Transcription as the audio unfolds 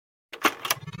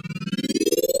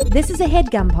This is a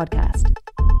HeadGum podcast.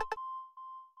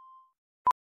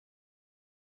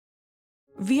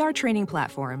 VR training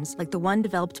platforms, like the one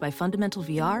developed by Fundamental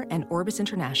VR and Orbis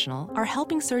International, are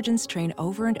helping surgeons train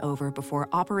over and over before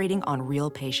operating on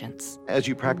real patients. As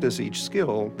you practice each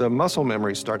skill, the muscle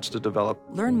memory starts to develop.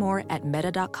 Learn more at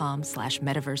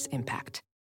meta.com/metaverseimpact.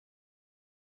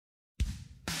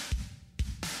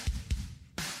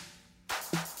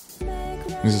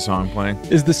 Is the song playing?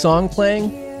 Is the song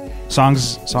playing?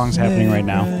 Song's happening right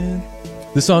now.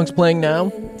 The song's playing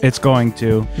now? It's going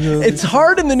to. It's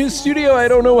hard in the new studio. I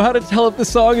don't know how to tell if the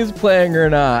song is playing or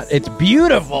not. It's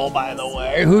beautiful, by the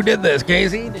way. Who did this,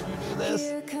 Casey? Did you do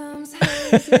this?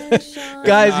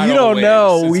 Guys, you don't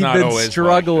know. We've been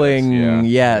struggling. Like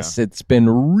yes, it's been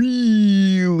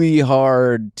really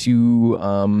hard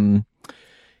to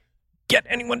get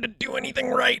anyone to do anything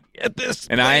right at this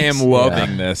And I am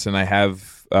loving this, and I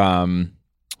have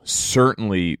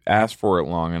certainly asked for it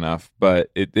long enough, but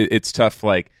it's tough.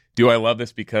 Like, do I love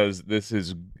this because this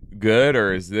is good,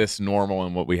 or is this normal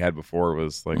and what we had before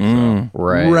was like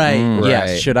Right.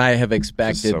 Yes. Should I have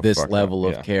expected so this fucked level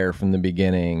up, of care from the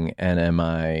beginning? And am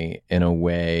I, in a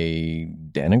way,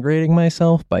 denigrating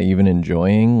myself by even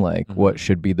enjoying what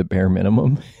should be the bare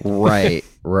minimum? Right.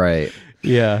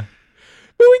 Yeah.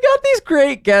 But we got these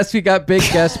great guests. We got big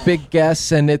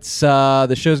guests, and it's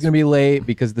the show's gonna be late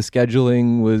because the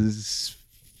scheduling was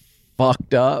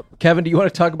fucked up. Kevin, do you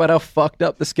want to talk about how fucked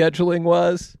up the scheduling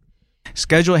was?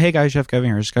 Hey guys, Jeff Kevin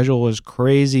here. Schedule was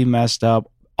crazy messed up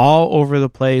all over the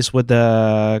place with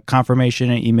the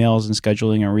confirmation and emails and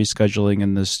scheduling and rescheduling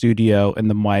in the studio and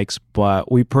the mics,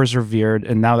 but we persevered,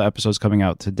 and now the episode's coming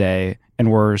out today, and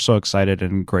we're so excited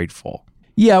and grateful.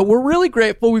 Yeah, we're really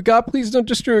grateful. We've got Please Don't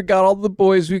Destroy. We got all the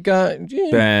boys. We got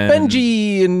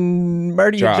Benji and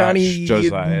Marty Josh, and Johnny.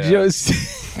 Josiah.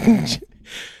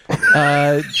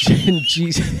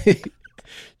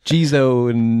 Jizo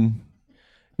and...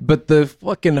 But the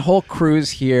fucking whole crew's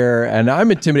here, and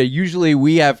I'm intimidated. Usually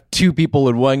we have two people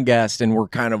and one guest, and we're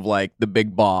kind of like the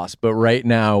big boss. But right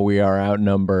now we are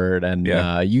outnumbered, and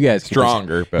you guys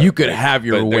stronger. You could have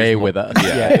your way with us.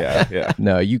 Yeah.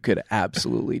 No, you could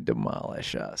absolutely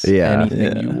demolish us. Yeah.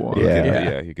 Anything you want.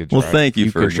 Yeah, you could try. Well, thank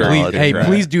you for sure.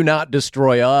 Please do not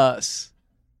destroy us.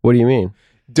 What do you mean?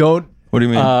 Don't. What do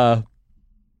you mean?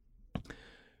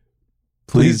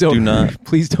 Please do not.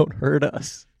 Please don't hurt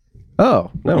us.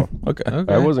 Oh, no. Okay.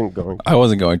 I wasn't going to. I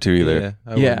wasn't going to either.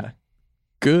 Yeah.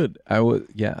 Good. I was.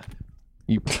 Yeah.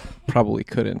 You probably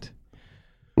couldn't.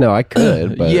 No, I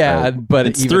could. But but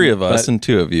It's three of us and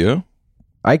two of you.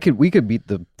 We could beat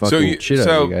the fucking shit out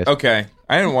of you guys. Okay.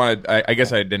 I didn't want to. I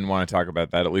guess I didn't want to talk about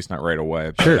that. At least not right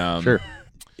away. But, Sure.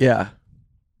 Yeah.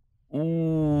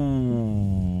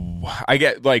 Ooh, I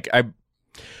get I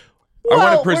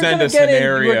want to present a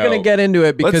scenario. We're going to get into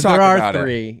it because Let's talk there are about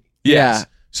three. Yes. Yeah.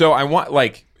 So I want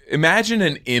imagine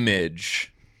an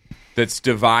image that's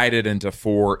divided into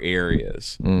four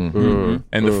areas. Mm-hmm.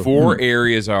 And the four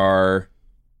areas are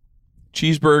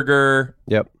cheeseburger,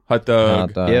 Yep. hot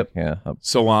dog, Yep. Yeah.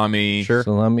 salami,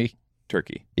 Salami,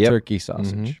 turkey. Yep. turkey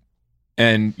sausage. Mm-hmm.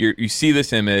 And you see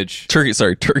this image. Turkey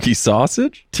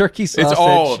sausage? Turkey sausage. It's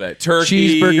all of it.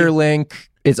 Turkey, Cheeseburger link.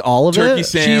 It's all of turkey it?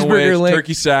 sandwich, Cheeseburger link,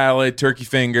 turkey salad, turkey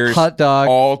fingers, hot dog,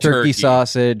 all turkey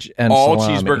sausage, and all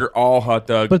salami. cheeseburger, all hot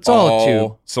dog, But it's all a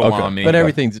tube. salami. But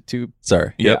everything's a tube.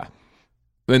 Sorry. Yeah.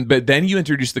 But then you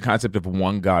introduce the concept of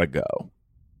one gotta go.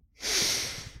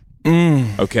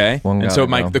 Okay? One and so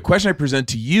gotta go. the question I present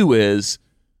to you is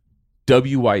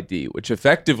WYD, which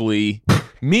effectively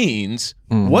means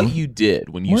what you did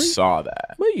when you saw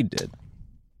that. What you did.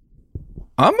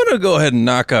 I'm going to go ahead and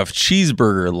knock off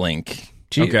cheeseburger link.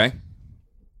 Okay.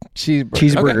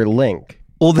 Cheeseburger link.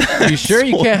 Well, You sure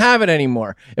you can't have it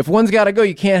anymore? If one's got to go,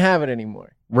 you can't have it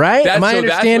anymore. Right? Am I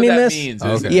understanding that's what this? that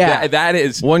means. Is Okay. Yeah. That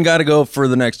is. One got to go for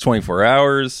the next 24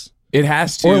 hours. It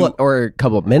has to. Or a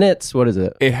couple of minutes. What is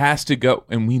it? It has to go,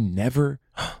 and we never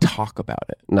talk about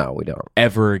it No, we don't.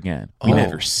 ever again. We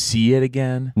never see it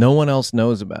again. No one else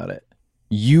knows about it.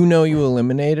 You know you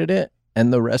eliminated it,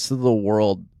 and the rest of the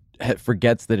world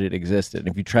forgets that it existed.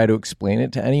 If you try to explain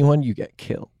it to anyone, you get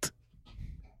killed.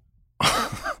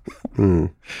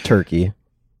 Turkey.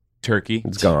 Turkey.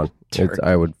 It's gone.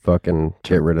 I would fucking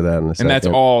get rid of that in a second. And that's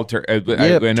all. I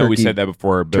know we turkey- said that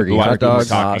before, but a turkey lot hot of people dogs,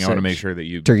 talking. I want sausage, to make sure that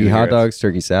you Turkey do hot yours. dogs,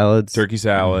 turkey salads. turkey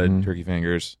salad, turkey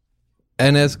fingers.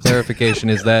 And as clarification,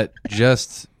 is that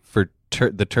just for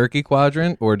the turkey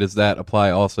quadrant, or does that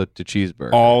apply also to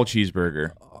cheeseburger? All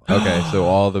cheeseburger. Okay, so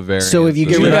all the variants. So if you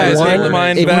get rid guys of take one,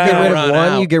 mine if you back. get rid Run of one,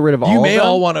 out. you get rid of all You of may them?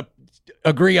 all want to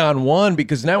agree on one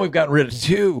because now we've gotten rid of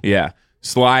two. Yeah.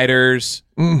 sliders,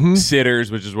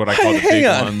 sitters, which is what I call the big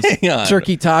ones. Hang on.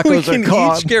 Turkey We tacos can are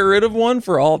gone. each get rid of one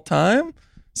for all time.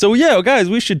 So yeah, guys,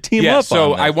 we should team Yeah, up.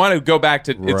 so on I this. want to go back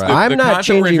to. It's the, I'm the not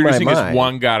concept we're changing my introducing is mind.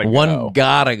 one gotta go. One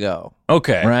gotta go.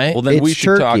 Okay, Right? Well, then we It's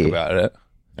should talk turkey. about it.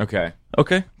 Okay.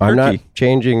 Okay, I'm not turkey.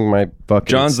 changing my fucking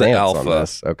John's the stance alpha. on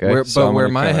this. Okay, Where, So but I'm where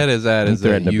gonna my kinda- head is at is that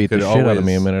Threatened to you beat the could shit out always. of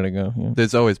me a minute ago. Yeah.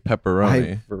 There's always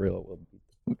pepperoni. I for real.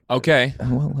 Okay.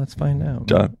 Well, let's find out.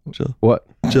 John, chill, What?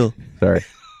 chill. Sorry.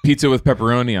 Pizza with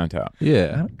pepperoni on top. I Yeah,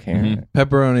 don't care. Mhm.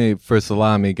 pepperoni for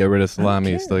salami. Get rid of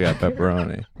salami. You still got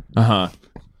pepperoni. Uh huh.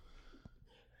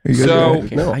 You guys So-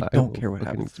 are- no, I don't care what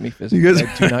happens to me physically. You guys I are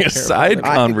do not having a care side what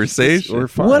happens. conversation. We're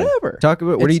fine. Whatever. Talk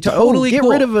about what are you It's talking? totally get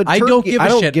cool. rid of a I don't turkey. give a I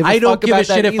don't shit. give a I don't fuck give a about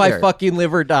that shit if I either. fucking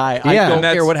live or die. I Yeah. don't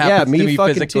care what Yeah, happens me to me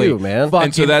fucking physically. too, man. Fucking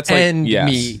And so that's like end yes.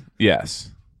 me. Yes.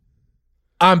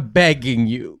 I'm begging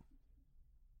you.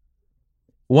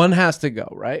 One has to go,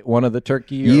 right? One of the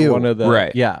turkey or You. one of the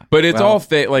Right. Yeah. But it's Well, all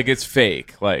fake. Like it's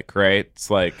fake. Like right. It's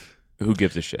like who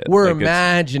gives a shit? We're Like, it's-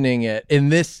 imagining it in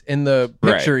the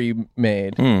Right. picture you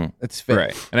made. Hmm. It's fake.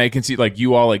 Right. And I can see like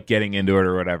you all like getting into it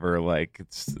or whatever. Like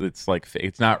it's like fake.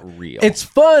 It's not real. It's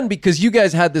fun because you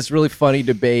guys had this really funny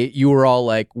debate. You were all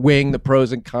like weighing the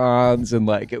pros and cons, and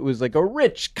like it was like a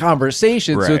rich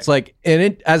conversation. So Right. it's like,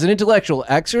 as an intellectual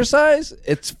exercise,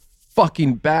 it's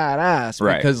fucking badass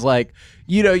Right. because like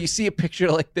you see a picture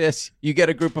like this, you get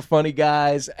a group of funny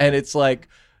guys, and it's like,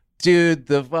 dude,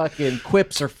 the fucking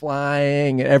quips are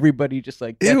flying, and everybody just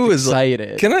like gets It was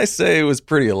excited. Can I say it was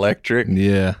pretty electric?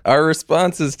 Yeah. Our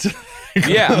responses to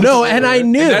yeah. No, and I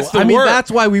knew. that's the I mean, work. that's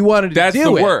why we wanted to That's do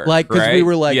the it. work, Like, because we right?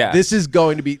 were like, Yes. this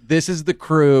is the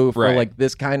crew for Right. like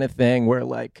this kind of thing. Where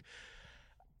like,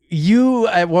 you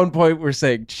at one point were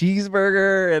saying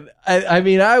cheeseburger, and I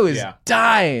mean, I was Yeah.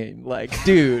 dying. Like,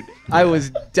 dude, I was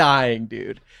dying,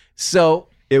 dude. So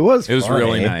It was. It was funny.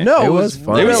 really nice. no, It it was was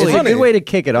fun. It was It's a funny. good way to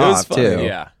kick it was off funny. too.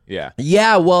 Yeah. Yeah.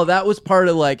 Yeah, well, that was part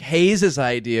of like Hayes'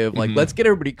 idea of like, Mhm. let's get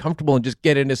everybody comfortable and just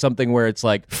get into something where it's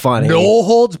like Funny. no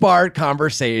holds barred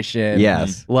conversation.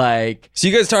 Yes. Like So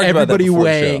you guys talked about that everybody before the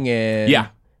weighing show. in. Yeah.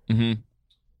 Mm-hmm.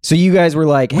 So you guys were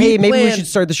like, We "Hey, maybe we planned- should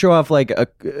start the show off like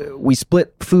we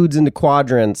split foods into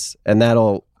quadrants, and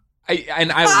that'll." I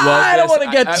love. I don't this. want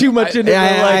to get too much into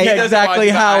Yeah, the, like he doesn't exactly want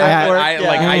to, how but it I, works. I,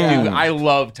 like Yeah. I do. I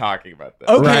love talking about this.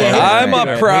 Okay. Right. I'm Right.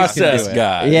 a Right. process We can do it.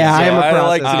 guy. Yeah, so I am a I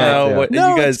like to process guy, know too. what No,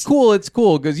 you guys. it's cool. It's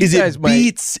cool because you Is guys it might.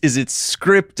 beats? Is it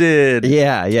scripted?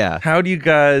 Yeah, yeah. How do you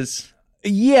guys?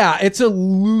 Yeah, it's a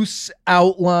loose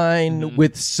outline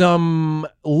with some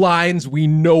lines we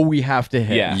know we have to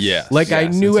hit. Yes. Yes. Like I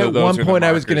Yes. knew And so at those one are the point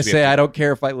I was going to markers we say have to- I don't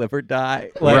care if I live or die.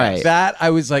 Like Right. that,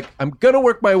 I was like, I'm going to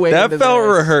work my way. That into felt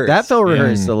this. rehearsed. That felt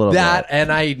rehearsed a little That bit.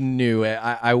 and I knew it.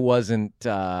 I wasn't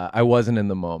in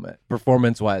the moment.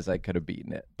 Performance wise, I could have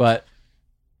beaten it, but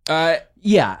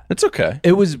yeah, It's okay.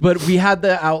 it was. But we had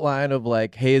the outline of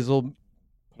like Hazel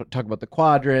talk about the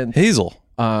quadrant. Hazel.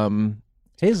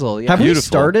 Hazel, yeah. Have we Beautiful.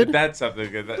 started? That's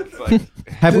something good. That's like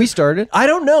Have we started? I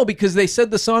don't know because they said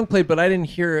the song played, but I didn't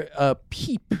hear a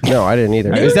peep. No, I didn't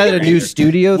either. Is that a new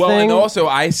studio well, thing? and also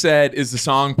I said, "Is the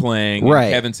song playing?" And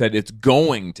Right. Kevin said, "It's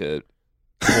going to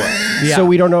play." Yeah. So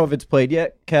we don't know if it's played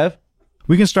yet, Kev.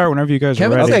 We can start whenever you guys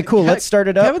Kevin, are ready. Okay, cool. Let's start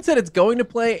it up. Kevin said it's going to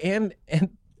play, and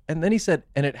then he said,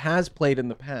 and it has played in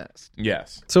the past.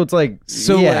 yes. So it's like,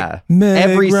 So, yeah, Meg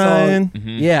every Ryan. song,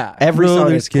 Yeah. every song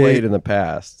Roller is skate. played in the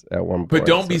past at one point. But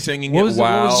don't be So- singing What it was the-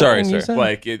 what while. was the Sorry, song you sir. said?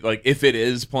 Like if it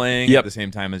is playing Yep. at the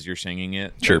same time as you're singing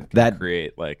it, Sure. like, That-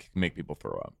 create make people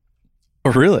throw up.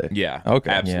 Oh, really? Yeah.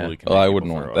 Okay. Absolutely. can Well, make I people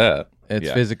wouldn't throw want up. that. It's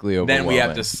Yeah. physically overwhelming. Then we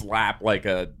have to slap like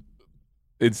a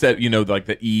instead, like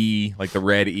the E, like the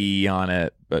red E on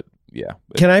it. But yeah,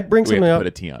 Can I bring we have something to up? put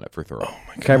a T on it for throw up.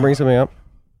 Can I bring something up?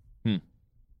 Hmm.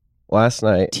 Last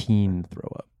night, teen throw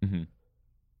up.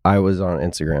 I was on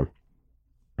Instagram,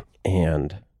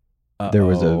 and there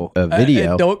was Uh-oh. a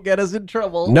video. Don't get us in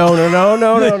trouble. No.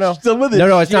 Some of this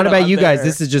No, it's not shit about on you guys. there.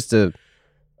 This is just a.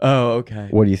 Oh, okay.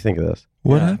 What do you think of this?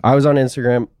 What? Yeah. I was on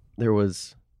Instagram. There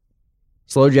was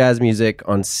slow jazz music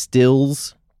on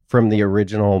stills from the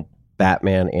original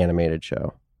Batman animated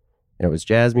show. And it was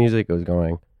jazz music. It was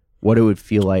going what it would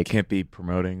feel like. Can't be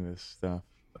promoting this stuff.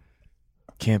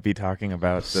 Can't be talking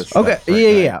about this. Okay, stuff right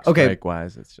yeah. now. Okay.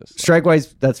 Strike-wise, it's just Strike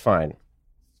wise, that's fine.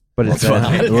 But it's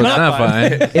Well, it's not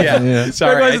fine. yeah. Sorry,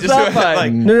 Strike-wise, I it's just not fine.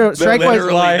 like no. Strike wise,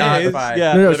 literally not Hayes, fine.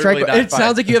 yeah. No, Literally strike- not It fine.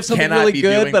 sounds like you have something Cannot really be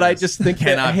good, doing but I this. just think that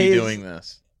cannot be Hayes doing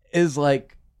this. is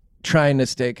like trying to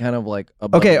stay kind of like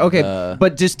above okay. the-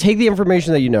 But just take the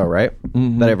information that you know, right?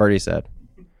 Mhm. That I've already said.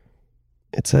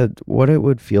 It said what it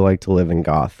would feel like to live in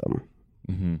Gotham.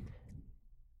 Mm-hmm.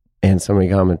 And somebody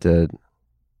commented,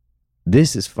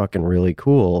 "This is fucking really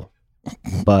cool.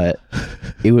 but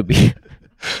it would be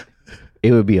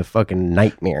a fucking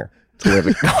nightmare to live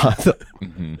in Gotham.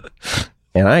 Mm-hmm.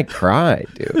 And I cried,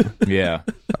 dude. Yeah.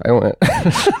 I went.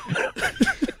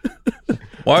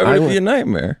 Why would it be a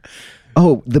nightmare?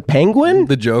 Oh, the Penguin?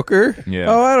 The Joker? Yeah.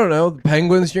 Oh, I don't know. The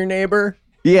Penguin's your neighbor.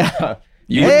 Yeah.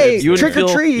 You Hey, would trick or feel-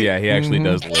 treat. Yeah, he actually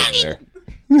does live there.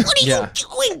 Yeah.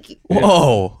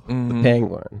 Whoa. The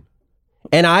Penguin.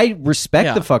 And I respect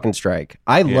Yeah. the fucking strike.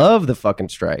 I love the fucking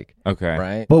strike. Okay.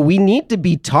 Right. But we need to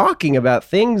be talking about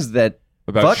things that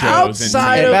About fuck shows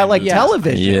outside and of- about like Yeah.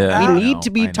 television. Yeah. We I need know, to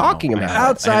be I know, talking I about know. it.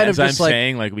 Outside And of as just I'm like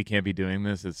saying, like we can't be doing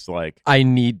this. It's like I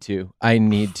need to. I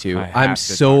I'm have to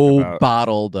so talk about-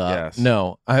 bottled up. Yes.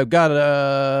 No, I've got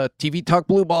a TV talk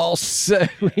blue balls.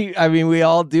 we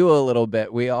all do a little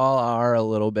bit. We all are a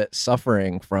little bit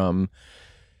suffering from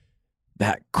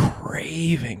that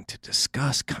craving to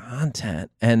discuss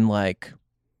content and like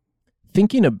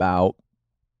thinking about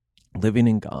living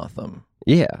in Gotham,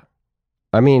 Yeah.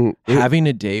 I mean, having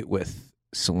a date with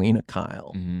Selena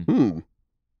Kyle, Mhm.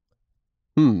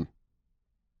 and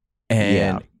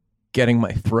Yeah. getting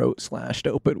my throat slashed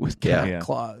open with cat Yeah.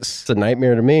 claws. it's a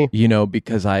nightmare to me. You know,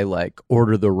 because I like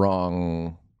order the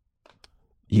wrong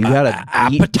You gotta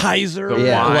eat. appetizer. The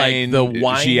Yeah. wine, Like the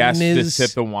wine she asked is to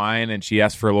sip the wine, and she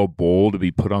asked for a little bowl to be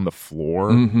put on the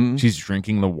floor. Mhm. She's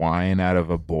drinking the wine out of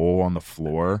a bowl on the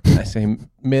floor, I say,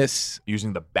 Miss.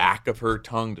 using the back of her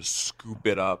tongue to scoop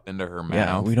it up into her mouth.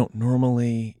 Yeah, we don't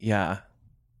normally. Yeah,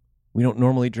 we don't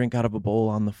normally drink out of a bowl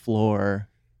on the floor.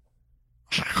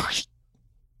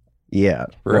 Yeah.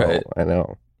 Right. Well, I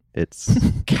know. It's.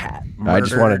 Cat. I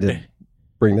just wanted to murdered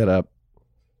bring that up.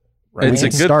 It's We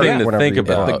a can good start thing to whenever think you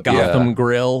get at about. the Gotham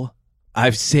Grill.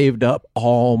 I've saved up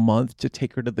all month to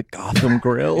take her to the Gotham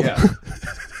Grill.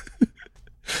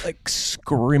 Like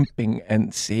scrimping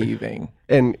and saving,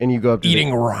 And you go up to eating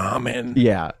ramen.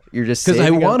 Yeah. You're just Because I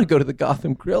saving want to up. go to the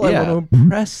Gotham Grill. Yeah. I want to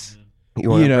impress You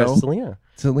want you to know. impress Selena.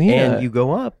 Selena. And you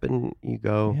go up and you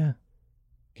go. Yeah.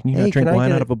 Can you Hey, not drink can I wine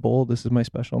get out a- of a bowl? This is my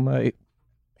special night.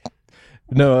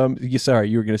 No, sorry.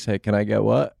 You were going to say, can I get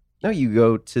what? No, you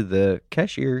go to the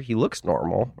cashier. He looks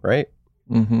normal, right?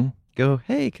 Mm-hmm. Go,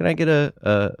 hey, can I get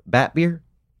a bat beer?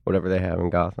 Whatever they have in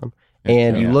Gotham.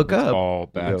 And you look it's up. all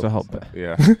bad. It's all stuff. bad.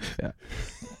 Yeah.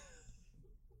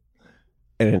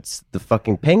 And it's the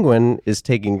fucking Penguin is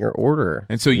taking your order.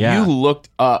 And so Yeah. you looked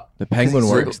up. The Penguin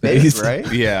He's works big, these.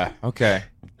 right? Yeah. Okay.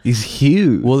 He's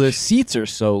huge. Well, the seats are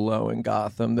so low in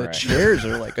Gotham. The Right. chairs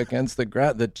are like against the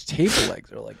ground. The table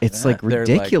legs are like it's that. like They're,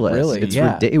 ridiculous. really, It's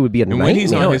yeah. it would be a And when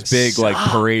he's nightmare. on No, his it big like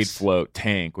sucks. parade float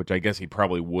tank, which I guess he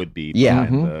probably would be. Yeah.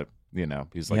 behind the,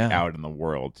 he's like Yeah. out in the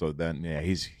world. So then, yeah,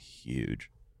 he's huge.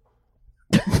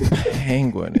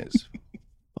 Penguin is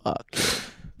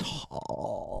fucking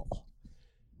tall.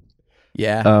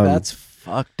 Yeah, Um, that's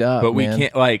fucked up. But we man.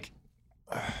 can't like.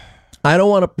 I don't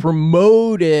want to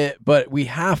promote it, but we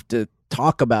have to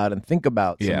talk about and think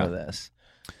about some Yeah. of this.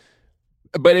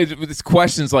 But it's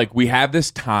questions like, we have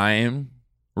this time,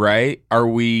 right? Are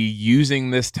we using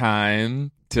this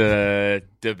time to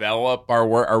develop our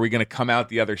work? Are we going to come out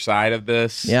the other side of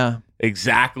this? Yeah.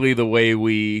 Exactly the way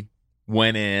we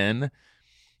went in.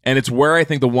 And it's where I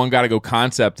think the one gotta go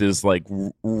concept is like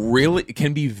really, it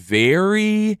can be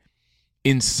very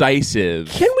incisive.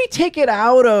 Can we take it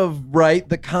out of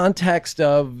the context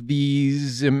of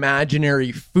these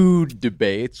imaginary food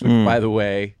debates? Which, by the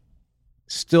way,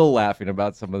 still laughing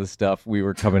about some of the stuff we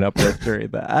were coming up with during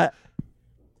that.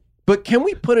 But can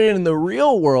we put it in the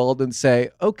real world and say,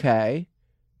 okay,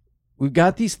 we've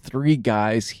got these three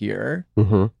guys here.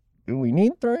 Mhm. Do we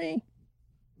need three?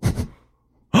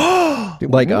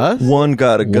 Like us? One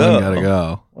gotta go. One gotta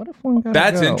go. What if one gotta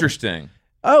That's go? interesting.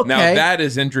 Okay. Now that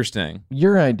is interesting.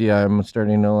 Your idea, I'm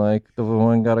starting to like the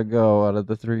one gotta go out of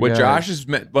the three What guys. Josh is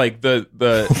meant, like the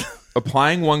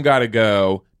applying one gotta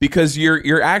go, because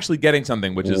you're actually getting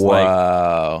something, which is like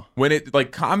Wow. when it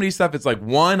like comedy stuff. It's like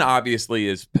one obviously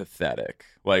is pathetic.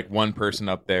 Like one person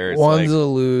up there is One's like, a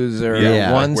loser.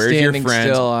 Yeah. One Where's your standing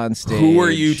friends? still on stage. who are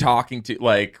you talking to?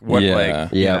 Like what? Yeah.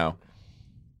 Like you Yep. know,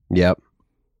 Yep.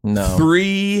 No.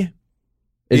 3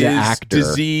 Is is an actor.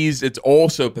 disease. It's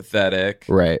also pathetic.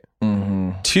 Right.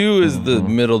 Mhm. 2 is the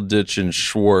Middleditch and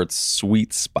Schwartz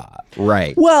sweet spot.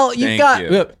 Right. Well, you Thank got you.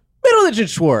 Middleditch and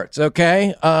Schwartz.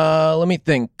 Okay. Let me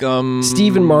think.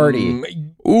 Stephen Marty.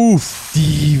 Oof.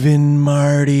 Stephen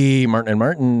Marty. Martin and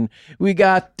Martin. We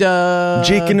got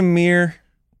Jake and Amir.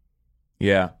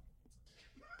 Yeah,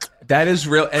 that is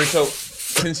real. And so,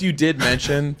 since you did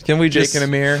mention Can we Jake just and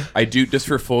Amir, I do, just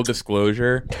for full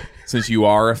disclosure, since you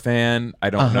are a fan, I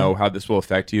don't know how this will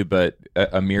affect you, but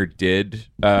Amir did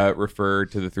refer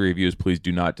to the three of you as "please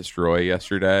do not destroy"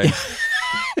 yesterday.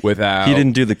 Without He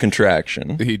didn't do the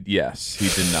contraction. Yes, he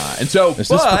did not. And so, Is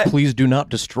this for please do not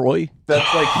destroy?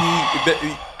 that's like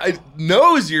he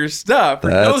knows your stuff. Or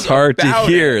knows That's hard to about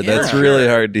hear. it. That's Yeah. really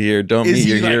hard to hear. Don't Is meet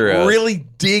he your like hero. really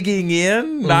digging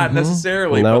in? Not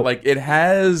necessarily, Nope. but like it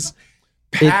has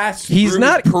passed he's through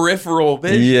not- his peripheral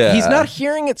vision. Yeah. He's not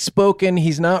hearing it spoken.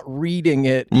 He's not reading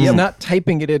it. He's not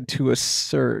typing it into a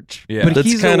search. Yeah. But That's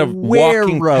he's kind of aware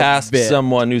walking of past it.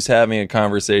 someone who's having a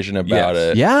conversation about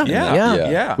Yes. it. Yeah, Yeah. yeah,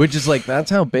 Yeah. Which is like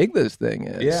that's how big this thing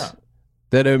is. Yeah.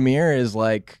 That Amir is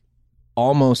like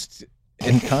almost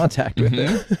in contact with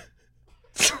it.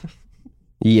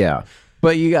 Yeah.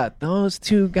 But you got those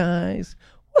two guys.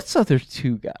 What's other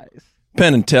two guys?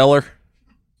 Penn and Teller,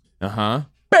 Uh-huh.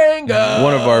 Bingo.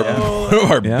 one of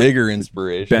our Yeah. bigger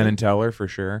inspirations. Ben and Teller for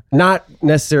sure. Not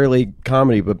necessarily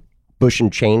comedy, but Bush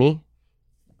and Cheney.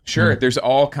 Sure, there's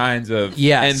all kinds of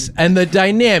Yes, and the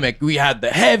dynamic. We had the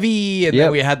heavy, and then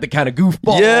Yep. we had the kind of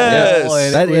goofball. Yes.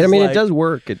 and That, was I mean, like- it does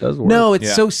work. It does work. No, it's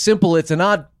Yeah. so simple. It's an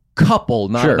odd couple,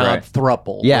 not Sure, an odd right.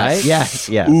 thruple. Yes, right? yes,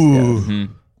 yes. Mhm.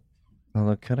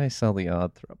 Although, could I sell the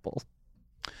odd thruple?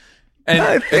 I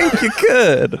And think you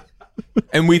could.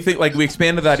 and we think like we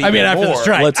expanded that even I mean, after more. the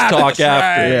strike. Let's talk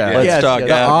after. Yeah. Let's Yes, talk yes.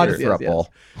 The odd after. Yes, thruple.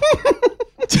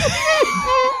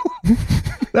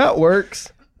 That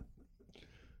works.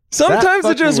 Sometimes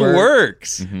That it just fucking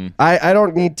works. I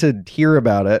don't need to hear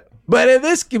about it. But in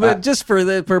this, but just for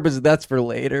the purpose, that's for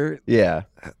later. Yeah.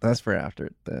 That's for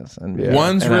after this. And Yeah.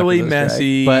 One's and after really the strike.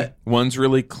 messy, but one's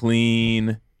really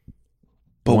clean.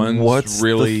 But one's what's the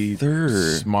really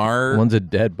third? smart. one's a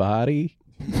dead body.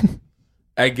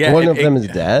 I get One of them is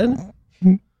dead.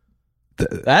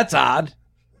 That's odd.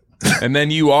 and then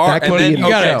you are, That and could then be- okay,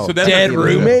 gotta- so then dead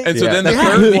roommate? and so Yeah. then the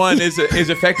third one is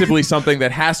effectively something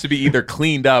that has to be either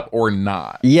cleaned up or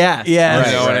not. Yes. Yes.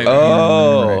 You know what I mean?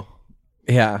 Oh,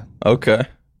 Yeah. okay.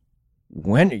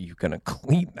 When are you gonna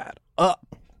clean that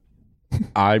up?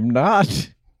 I'm not.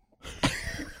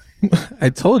 I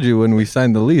told you when we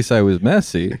signed the lease, I was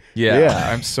messy. Yeah,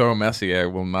 Yeah. I'm so messy. I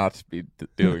will not be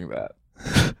doing that.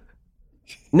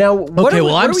 Now, what Okay, are we-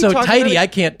 well, what I'm are we so talking tidy, about? I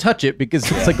can't touch it because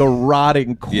it's like a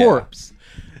rotting corpse.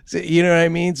 So, you know what I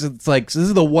mean? So it's like, so this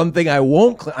is the one thing I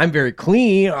won't clean. I'm very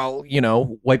clean. I'll,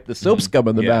 wipe the soap scum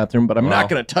in the Yeah. bathroom, but I'm Well, not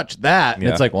going to touch that. And yeah.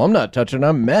 it's like, well, I'm not touching.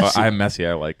 I'm messy. I'm messy.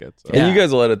 I like it. So. Yeah. And you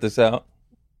guys will edit this out.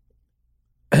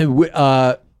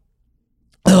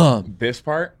 This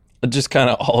part? Just kind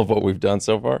of all of what we've done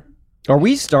so far. Are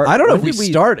we start? I don't know if when we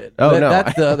did started. Oh, no.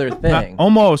 That's the other thing.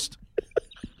 Almost.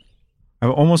 I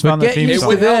almost found the Get theme used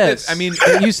song. to without this. this- I mean-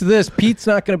 get used to this. Pete's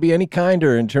not going to be any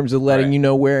kinder in terms of letting Right. you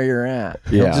know where you're at.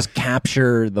 Yeah. He'll just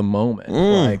capture the moment.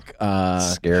 Like,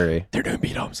 Scary. they're doing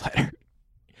beat homes later.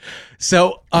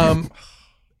 So,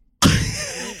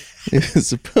 It was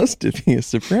supposed to be a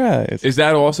surprise. Is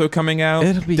that also coming out?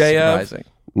 it'll be day of? surprising.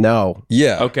 No.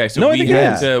 Yeah. Okay, so No, I we think it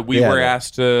had is. to, we Yeah, were no.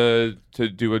 asked to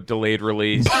do a delayed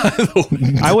release.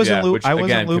 I wasn't Yeah, loop- which, I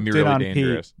wasn't again, can looped be in really on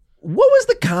dangerous. What was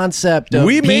the concept of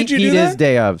We made you do Pete that? is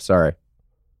day of. Sorry.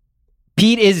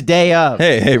 Pete is day of.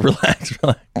 Hey, relax.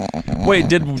 Wait,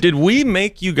 did we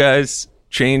make you guys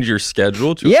change your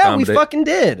schedule to Yeah, we accommodate? fucking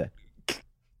did.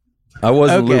 I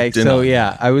wasn't Okay, looped in. so on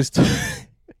yeah, I was. I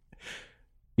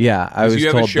was you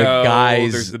have told a show, the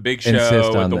guys. there's the big insist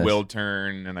show on and the this. Will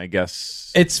Turn, and I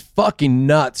guess It's fucking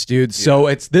nuts, dude.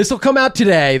 So this will come out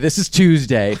today. This is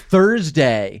Tuesday.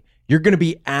 Thursday, you're going to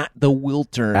be at the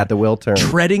Wiltern. At the Will Turn.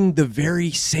 treading the very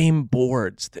same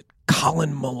boards that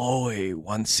Colin Malloy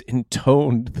once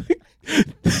intoned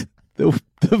the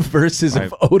verses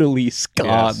of Odalise Gone.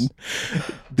 Yes.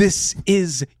 This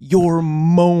is your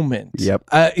moment. Yep.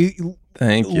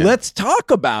 Thank you. Let's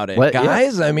talk about it, Let- yeah.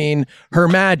 guys. I mean, Her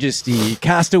Majesty,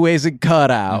 Castaways and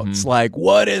Cutouts. Like,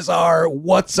 what's our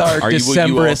are you, will you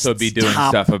Decemberist also be doing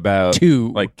top stuff about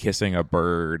two? like kissing a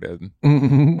bird and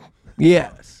Mhm.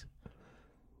 Yes.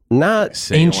 Not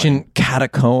sailing? Ancient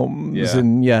catacombs Yeah.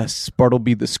 and yes,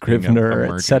 Bartleby the Scrivener,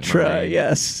 emerging etc. marine.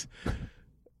 Yes.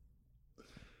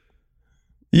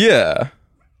 Yeah,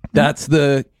 That's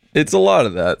the it's a lot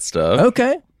of that stuff,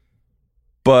 okay.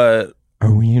 but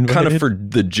Are we invited? kind of for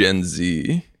the Gen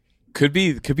Z. could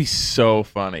be so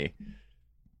funny.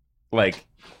 Like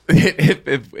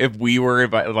if we were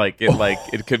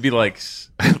it could be like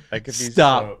I could be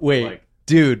Stop. so, Wait. like,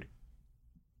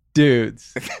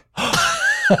 Dudes.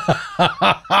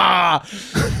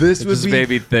 This would just be made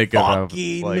me think of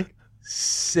fucking like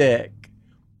sick.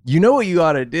 You know what you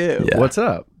ought to do? Yeah. What's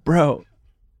up? Bro,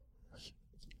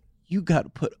 you got to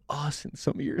put us in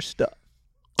some of your stuff.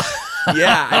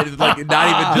 Yeah, and like not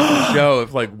even just the show.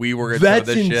 If like we were in That's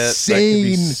some of the shit, that could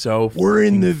be insane. so We're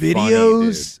in the fucking funny,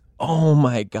 videos. dude. Oh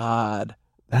my god.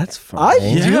 That's fun. I do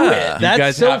Yeah. it. You That's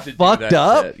guys so have to do fucked that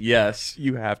up. shit. Yes,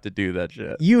 you have to do that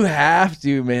shit. You have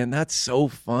to, man. That's so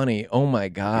funny. Oh my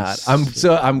god.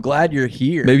 I'm glad you're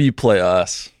here. Maybe you play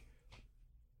us.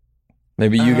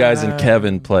 Maybe you guys and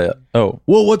Kevin play it. Oh,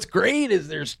 Well, what's great is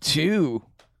there's two,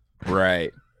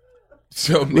 Right.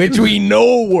 So which we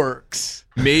know works.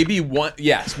 maybe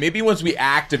maybe once we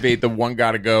activate the one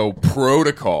gotta go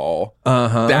protocol,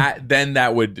 Uh-huh.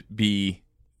 that would be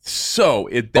so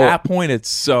at that point it's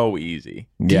so easy.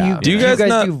 Yeah. do you guys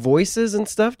not- do voices and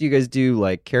stuff? Do you guys do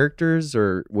like characters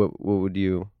or what would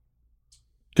you?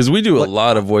 because we do a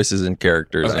lot of voices and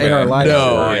characters. In our lives.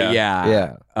 No,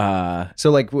 Yeah. Yeah.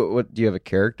 So like, what do you have a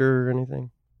character or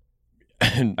anything?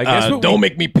 I guess what don't we-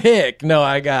 make me pick. No,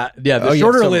 I got the Oh, yeah,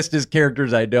 shorter so- list is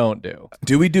characters I don't do.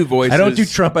 Do we do voices? I don't do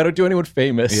Trump. I don't do anyone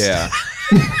famous. Yeah.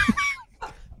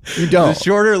 You The don't.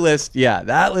 shorter list, yeah,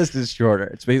 that list is shorter.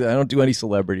 It's basically I don't do any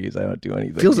celebrities. I don't do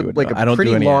anything. Feels you would like know. a I don't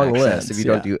pretty do any long accents, list if you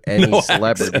yeah. don't do any No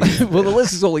celebrities. accents. Well, the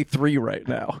list is only 3 right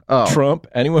now. Oh. Trump,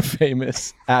 anyone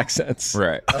famous, accents.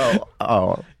 Right.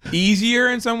 Oh, Easier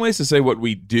in some ways to say what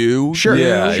we do. sure.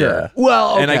 Yeah, sure. yeah.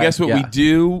 Well, And I okay, guess what we yeah.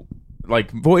 do, like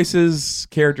voices,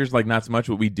 characters, like not so much.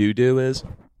 What we do is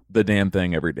the damn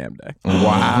thing every damn day.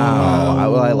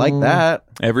 Wow. Well, I like that.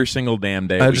 Every single damn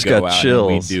day. I we just go got out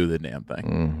chills. And we do the damn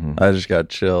thing. I just got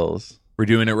chills. We're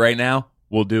doing it right now.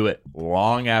 We'll do it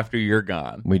long after you're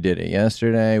gone. We did it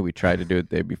yesterday. We tried to do it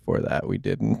the day before that. We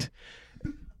didn't.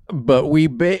 But we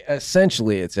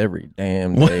essentially it's every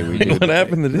damn day we do. What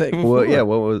happened the day Well, yeah.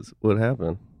 What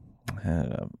happened?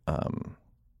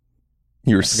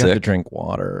 You were I forgot to sick. drink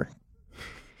water.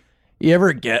 You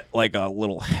ever get like a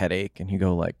little headache and you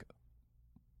go like,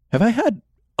 have I had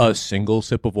a single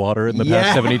sip of water in the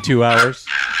past 72 hours?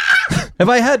 Have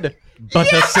I had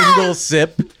but a single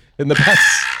sip in the past?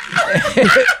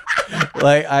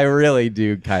 Like, I really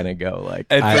do kind of go like,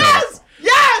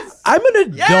 I'm an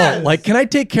adult. Like, can I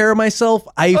take care of myself?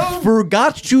 I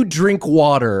forgot to drink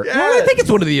water. Well, I think it's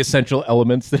one of the essential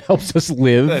elements that helps us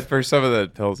live. For some of the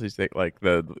pills you take, like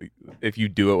if you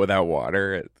do it without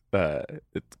water, it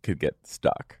could get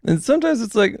stuck. And sometimes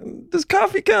it's like, does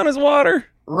coffee count as water?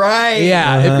 Right.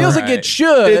 Yeah, it feels like Right. it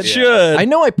should. It should. I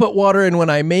know I put water in when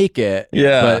I make it.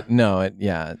 Yeah. But no, I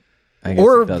guess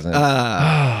Or it doesn't.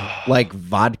 like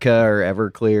vodka or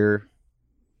Everclear.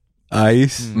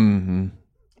 Ice. Mm-hmm.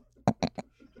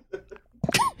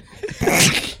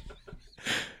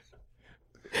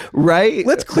 Right.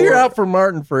 Let's clear out for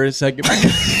Martin for a second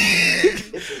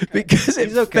because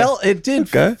it did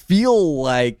feel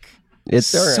like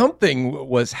It's all right. something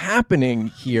was happening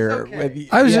here.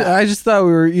 I just thought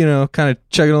we were, kind of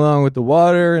chugging along with the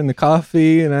water and the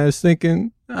coffee, and I was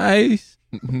thinking, ice.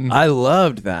 I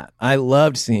loved that. I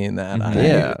loved seeing that.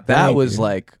 Yeah. that Thank was you.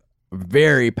 like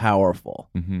very powerful.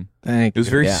 Mm-hmm. Thank It was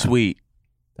you. very Yeah. sweet.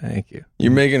 Thank you.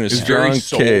 You're making a It was very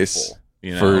strong case. soulful.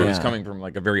 You know, for- it was Yeah. coming from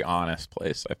like a very honest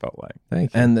place. I felt like.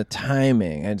 Thank you. And the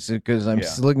timing, it's because I'm Yeah.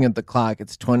 just looking at the clock.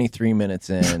 It's 23 minutes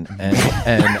in, and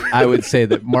I would say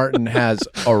that Martin has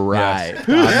arrived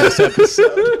on this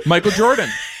episode. Michael Jordan.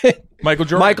 Michael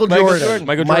Jordan. Michael Jordan.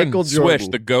 Michael Jordan. Swish,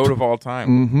 the GOAT of all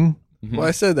time. Mm-hmm. Well,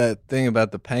 I said that thing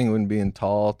about the penguin being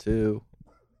tall too.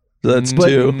 That's But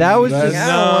two. that was That's- just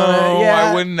No, yeah.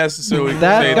 I wouldn't necessarily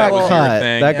That say got that was cut. your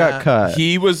thing. That Yeah. got cut.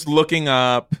 He was looking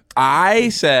up. I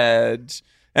said,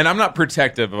 and I'm not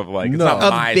protective of like it's No. not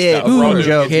Of my big. stuff. We're all Who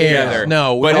doing it cares? together.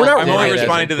 No, but we're not I'm doing only it as a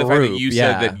responding to the fact group. that you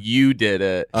Yeah. said that you did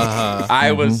it. Uh-huh.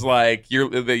 I was like,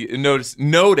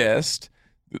 noticed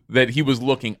that he was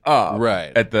looking up Right.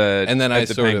 at the And then at I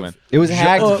the sort of- penguin. It was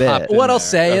Hag's Well, bit. what I'll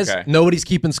say is Okay. nobody's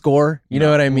keeping score. You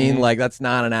know what I mean? Like that's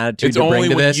not an attitude It's to only bring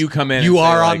to when this. you come in You and say,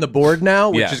 are on like- the board now,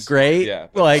 which Yes. is great. Yeah.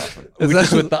 Like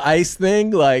just with the ice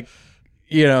thing, like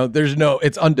there's no.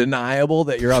 It's undeniable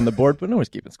that you're on the board, but no one's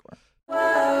keeping score.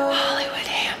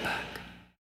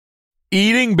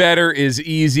 Eating better is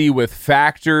easy with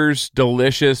Factor's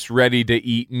delicious,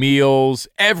 ready-to-eat meals.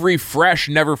 Every fresh,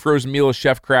 never frozen meal is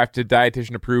chef-crafted,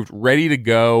 dietitian-approved, ready to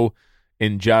go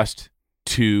in just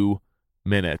 2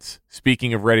 minutes.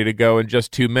 Speaking of ready to go in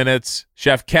just 2 minutes,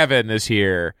 Chef Kevin is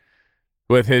here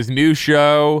with his new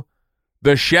show,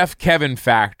 The Chef Kevin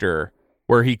Factor,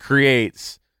 where he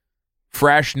creates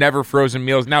fresh, never frozen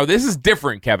meals. Now, this is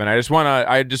different, Kevin. I just want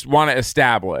to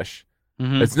establish.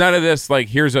 It's none of this like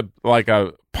here's a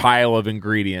pile of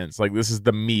ingredients. Like this is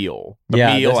the meal. The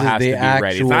Yeah, meal this is has the to be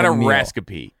ready. It's not a actual meal.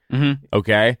 recipe.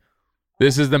 Okay,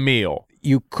 this is the meal.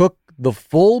 You cook the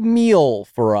full meal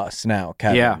for us now,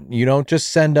 Kevin. Yeah. You don't just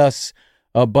send us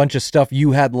a bunch of stuff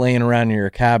you had laying around in your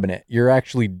cabinet. You're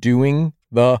actually doing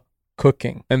the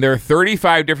cooking. And there are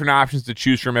 35 different options to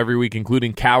choose from every week,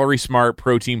 including Calorie Smart,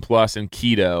 Protein Plus, and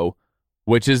Keto.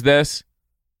 Which is this?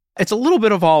 It's a little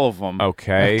bit of all of them.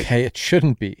 Okay. Okay, it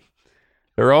shouldn't be.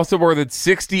 There are also more than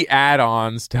 60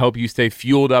 add-ons to help you stay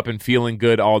fueled up and feeling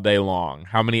good all day long.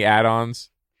 How many add-ons?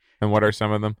 And what are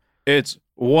some of them? It's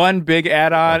one big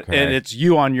add-on, Okay. and it's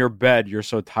you on your bed. You're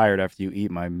so tired after you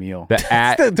eat my meal.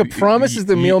 The promise is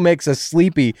the meal makes us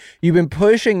sleepy. You've been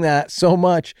pushing that so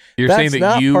much. You're That's saying that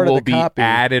not you part of will the be copy.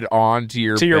 added on to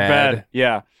your bed.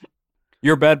 Yeah.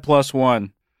 Your bed plus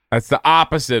one. That's the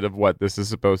opposite of what this is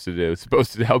supposed to do. It's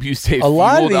supposed to help you stay A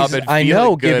lot of fueled up these, and I feeling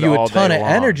know, give good you a all ton day of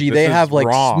long. energy. This They is have like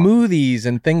wrong. smoothies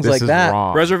and things This like is that.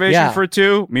 wrong. Reservation Yeah. for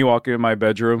two. Me walking in my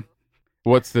bedroom.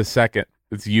 What's the second?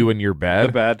 It's you in your bed?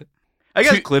 The bed. I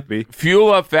guess Clippy.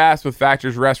 Fuel up fast with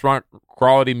Factor's restaurant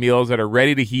quality meals that are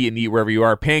ready to heat and eat wherever you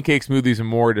are. Pancakes, smoothies, and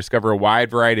more. Discover a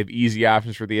wide variety of easy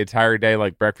options for the entire day,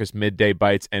 like breakfast, midday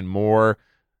bites, and more.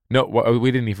 No, we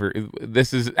didn't even.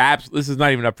 This is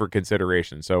not even up for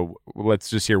consideration. So let's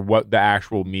just hear what the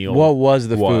actual meal. What was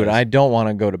the food? I don't want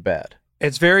to go to bed.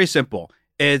 It's very simple.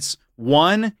 It's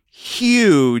one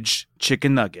huge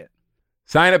chicken nugget.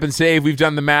 Sign up and save. We've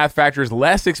done the math. Factor is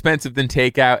less expensive than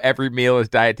takeout. Every meal is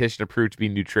dietitian approved to be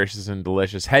nutritious and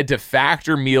delicious. Head to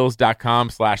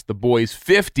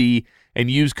factormeals.com/theboys50 and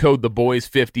use code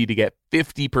theboys50 to get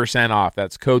 50% off.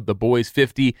 That's code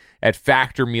theboys50 at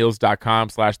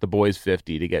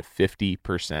factormeals.com/theboys50 to get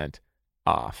 50%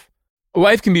 off.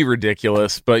 Life can be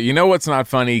ridiculous, but you know what's not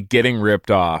funny? Getting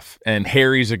ripped off. And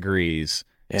Harry's agrees.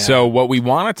 Yeah. So what we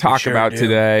want to talk sure about do.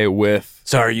 today with...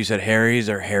 Sorry, you said Harry's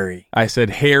or Harry? I said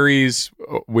Harry's.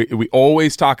 We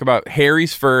always talk about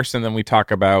Harry's first, and then we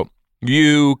talk about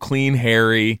you, Clean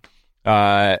Harry,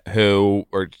 who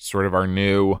are sort of our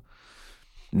new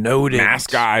Noted.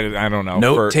 mascot. I don't know.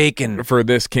 Note taken. For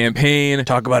this campaign.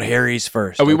 Talk about Harry's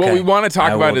first. What Okay. we want to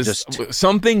talk I about will is just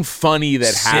something funny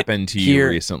that sit happened to you here.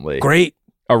 recently. Great.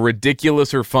 A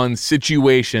ridiculous or fun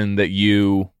situation that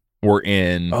you were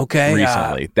in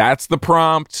recently. That's the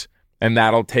prompt, and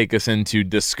that'll take us into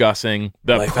discussing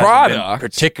the life hasn't been product.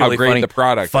 particularly how great funny. the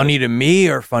product Funny is. to me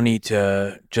or funny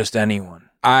to just anyone?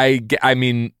 I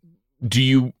mean, do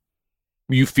you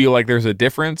feel like there's a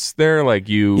difference there? Like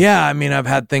you... Yeah, I mean, I've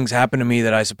had things happen to me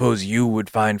that I suppose you would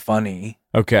find funny.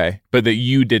 Okay, but that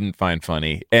you didn't find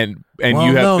funny, and Well,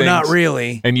 you have no, things, not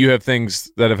really. and you have things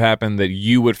that have happened that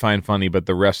you would find funny, but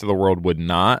the rest of the world would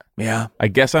not. Yeah. I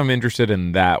guess I'm interested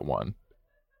in that one.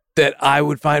 That I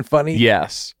would find funny?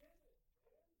 Yes,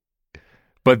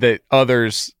 but that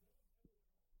others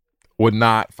would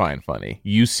not find funny.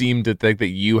 You seem to think that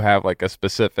you have like a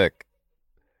specific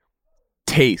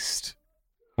taste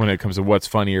when it comes to what's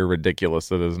funny or ridiculous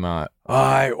that is not.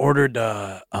 I ordered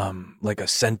like a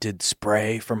scented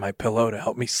spray for my pillow to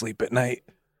help me sleep at night.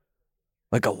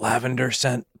 Like a lavender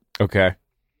scent. Okay.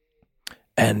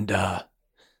 And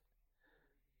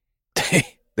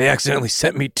they accidentally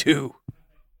sent me two.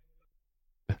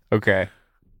 Okay.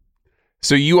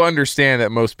 So you understand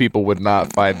that most people would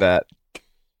not find that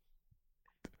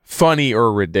funny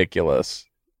or ridiculous,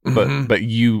 but Mhm. but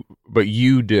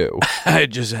you do. I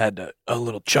just had a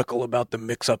little chuckle about the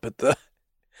mix up at the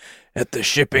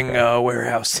shipping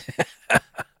warehouse.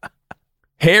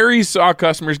 Harry saw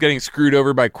customers getting screwed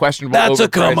over by questionable That's a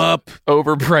come up.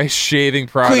 overpriced shaving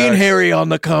products. Clean Harry on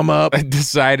the come up. And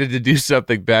decided to do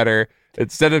something better.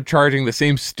 Instead of charging the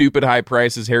same stupid high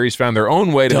prices, Harry's found their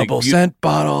own way to Double make cent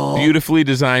bottle. beautifully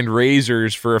designed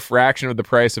razors for a fraction of the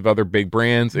price of other big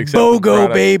brands. Exceptional BOGO,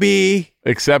 products- baby.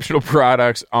 Exceptional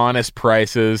products, honest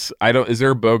prices. Is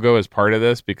there a BOGO as part of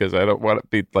this? Because I don't want to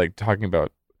be like talking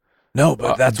about No,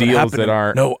 but that's what deals happened. that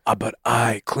aren't. No, but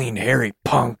I, Clean Harry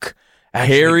punk,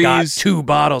 actually got Harry's 2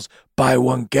 bottles. Buy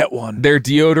one, get one. Their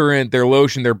deodorant, their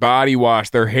lotion, their body wash,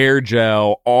 their hair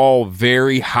gel, all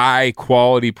very high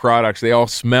quality products. They all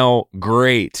smell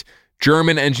great.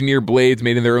 German engineered blades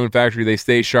made in their own factory. They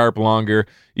stay sharp longer.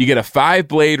 You get a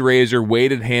 5-blade razor,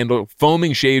 weighted handle,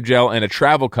 foaming shave gel, and a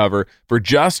travel cover for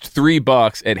just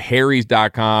 $3 at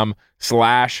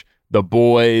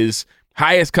harrys.com/theboys.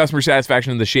 Highest customer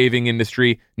satisfaction in the shaving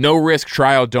industry. No risk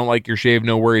trial. Don't like your shave.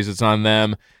 No worries. It's on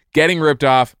them. Getting ripped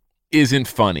off isn't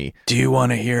funny. Do you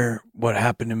want to hear what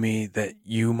happened to me that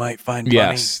you might find funny?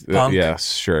 Yes. Punk?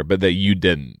 Yes, sure. But that you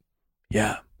didn't.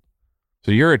 Yeah.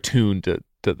 So you're attuned to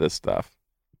this stuff.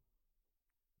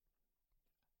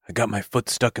 I got my foot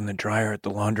stuck in the dryer at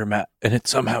the laundromat, and it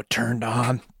somehow turned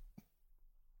on.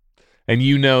 And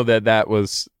you know that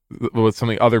was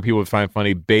something other people would find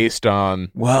funny based on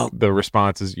Well, the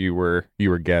responses you were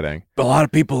getting. a lot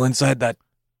of people inside that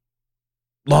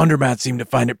laundromat seemed to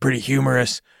find it pretty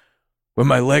humorous when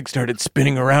my leg started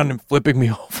spinning around and flipping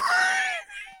me over.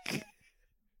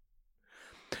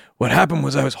 What happened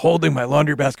was I was holding my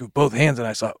laundry basket with both hands and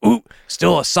I saw, ooh,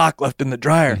 still a sock left in the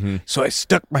dryer. Mm-hmm. So I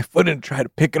stuck my foot in and tried to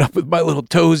pick it up with my little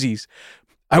toesies.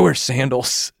 I wear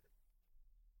sandals.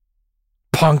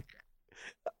 Punk.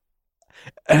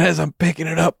 And as I'm picking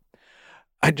it up,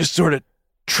 I just sort of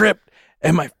tripped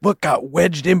and my foot got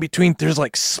wedged in between. There's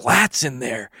like slats in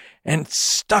there and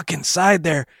stuck inside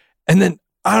there. And then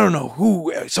I don't know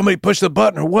who, somebody pushed the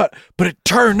button or what, but it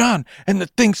turned on and the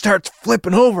thing starts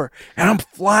flipping over and I'm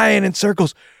flying in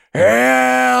circles.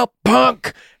 Help,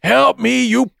 punk! Help me,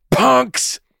 you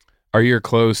punks! Are your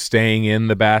clothes staying in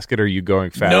the basket or are you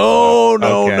going fast? No.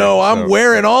 Okay, I'm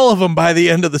wearing all of them by the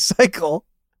end of the cycle.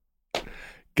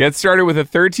 Get started with a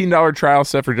 $13 trial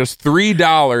set for just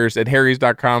 $3 at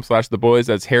harrys.com/theboys.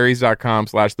 That's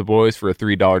harrys.com/theboys for a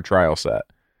 $3 trial set.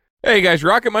 Hey guys,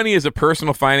 Rocket Money is a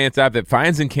personal finance app that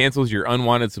finds and cancels your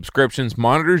unwanted subscriptions,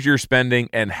 monitors your spending,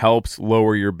 and helps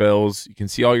lower your bills. You can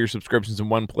see all your subscriptions in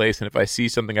one place, and if I see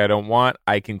something I don't want,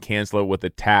 I can cancel it with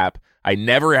a tap. I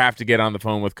never have to get on the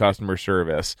phone with customer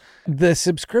service. The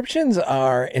subscriptions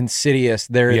are insidious.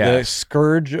 They're the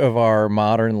scourge of our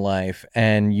modern life,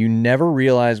 and you never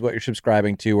realize what you're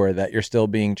subscribing to or that you're still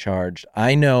being charged.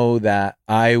 I know that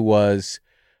I was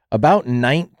about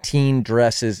 19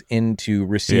 dresses into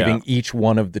receiving each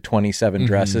one of the 27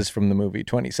 dresses from the movie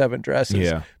 27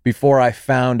 Dresses before I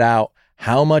found out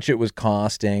how much it was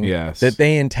costing, that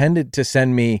they intended to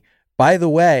send me, by the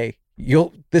way,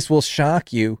 this will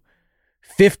shock you,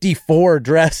 54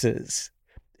 dresses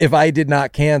if I did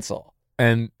not cancel.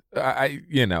 And I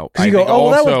you go, oh,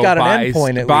 well, that one's got an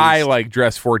endpoint at by least. like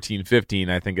dress 14, 15,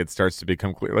 I think it starts to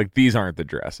become clear. Like, these aren't the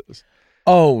dresses.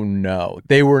 Oh, no.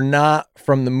 They were not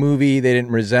from the movie. They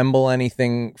didn't resemble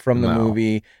anything from the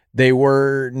movie. They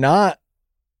were not.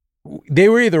 They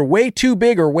were either way too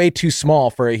big or way too small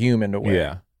for a human to wear.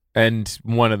 Yeah. And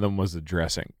one of them was a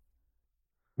dressing.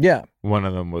 Yeah. One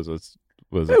of them was a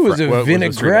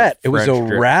vinaigrette. It was a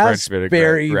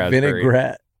raspberry French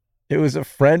vinaigrette. It was a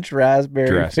French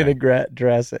raspberry vinaigrette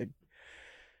dressing.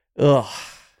 Ugh.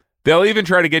 They'll even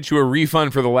try to get you a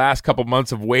refund for the last couple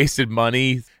months of wasted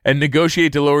money and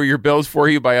negotiate to lower your bills for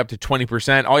you by up to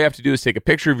 20%. All you have to do is take a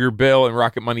picture of your bill, and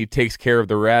Rocket Money takes care of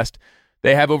the rest.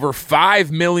 They have over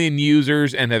 5 million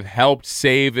users and have helped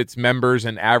save its members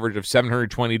an average of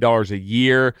 $720 a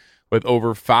year, with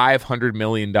over $500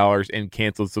 million in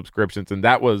canceled subscriptions. And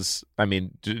that was, I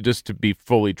mean, just to be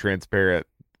fully transparent,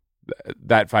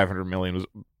 that $500 million was,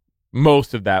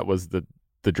 most of that was the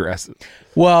dresses.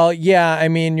 Well, yeah, I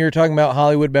mean, you're talking about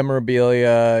Hollywood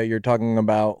memorabilia, you're talking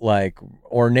about like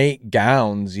ornate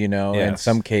gowns, in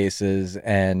some cases.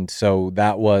 And so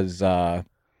that was, that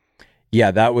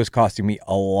was costing me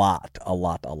a lot.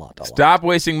 Stop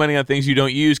wasting money on things you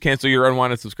don't use. Cancel your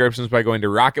unwanted subscriptions by going to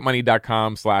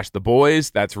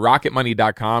rocketmoney.com/theboys. That's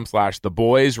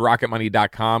rocketmoney.com/theboys,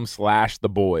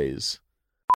 rocketmoney.com/theboys.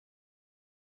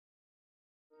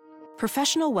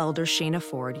 Professional welder Shayna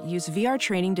Ford used VR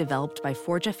training developed by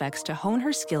ForgeFX to hone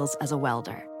her skills as a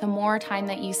welder. The more time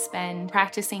that you spend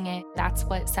practicing it, that's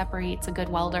what separates a good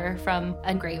welder from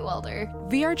a great welder.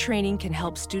 VR training can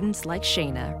help students like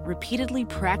Shayna repeatedly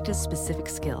practice specific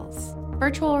skills.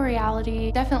 Virtual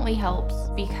reality definitely helps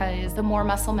because the more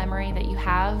muscle memory that you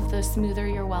have, the smoother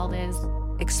your weld is.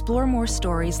 Explore more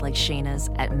stories like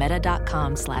Shayna's at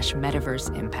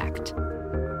meta.com/metaverseimpact.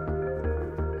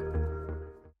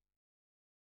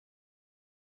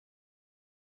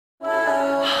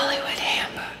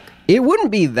 It wouldn't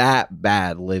be that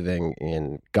bad living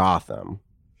in Gotham.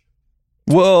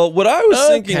 Well, what I was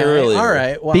thinking earlier, all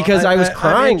right, well, because I was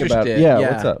crying about it. Yeah,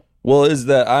 what's up? Well, is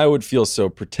that I would feel so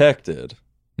protected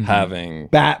having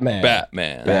Batman.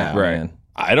 Right.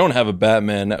 I don't have a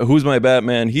Batman. Who's my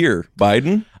Batman here?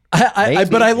 Biden?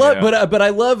 But I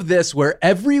love this where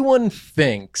everyone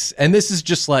thinks, and this is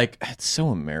just like, it's so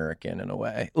American in a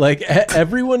way. Like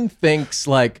everyone thinks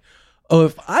like, oh,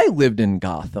 if I lived in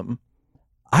Gotham,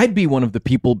 I'd be one of the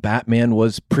people Batman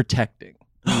was protecting.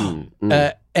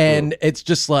 And it's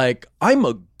just like, I'm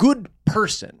a good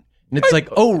person. And it's like,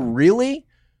 oh, really?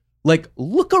 Like,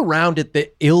 look around at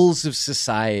the ills of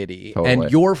society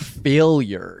and your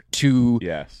failure to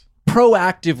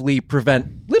proactively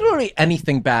prevent literally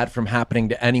anything bad from happening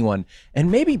to anyone. And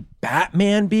maybe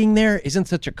Batman being there isn't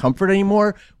such a comfort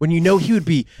anymore when you know he would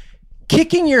be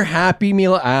kicking your Happy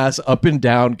Meal ass up and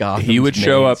down Gotham. He would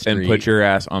show up and put your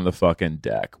ass on the fucking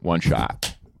deck. One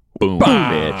shot. boom,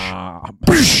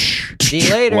 bitch. See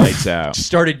you later. Lights out.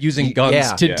 Started using guns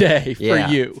Yeah. today for Yeah.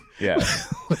 you. Yeah.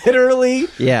 Literally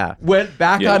Yeah. went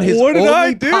back Yeah. on his What did only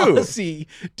I do? policy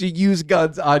to use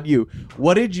guns on you.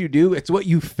 What did you do? It's what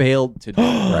you failed to do.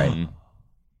 Right.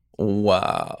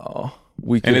 Wow.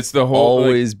 We could And it's the whole, like-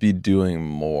 always be doing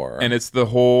more. And it's the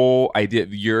whole idea,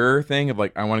 your thing of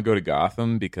like, I want to go to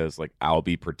Gotham because like I'll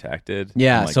be protected.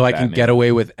 Yeah, And, like, so I can Batman- get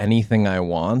away with anything I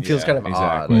want. Feels kind of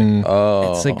exactly. odd.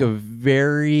 oh, It's like a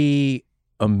very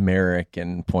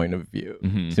American point of view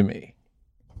Mhm. to me.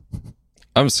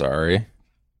 I'm sorry.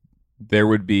 There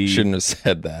would be. Shouldn't have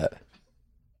said that.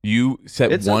 You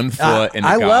set It's one foot in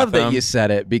I Gotham. love that you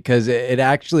said it because it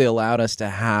actually allowed us to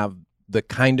have the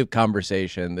kind of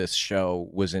conversation this show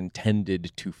was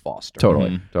intended to foster.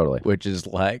 Totally. Totally. Which is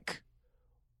like,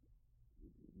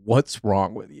 what's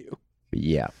wrong with you?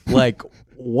 Yeah. Like,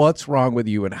 what's wrong with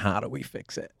you and how do we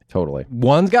fix it? Totally.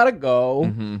 One's got to go.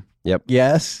 Mhm. Yep.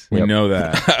 Yes. We know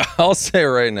that. I'll say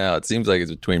right now, it seems like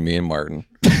it's between me and Martin.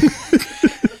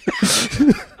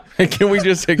 Can we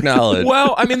just acknowledge?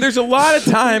 Well, I mean, there's a lot of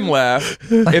time left.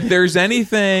 If there's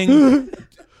anything,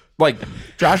 like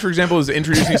Josh, for example, is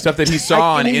introducing stuff that he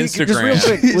saw on Just real Instagram.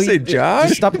 quick, You will say Josh?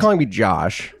 just stop calling me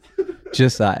Josh.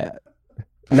 Josiah.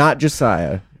 Not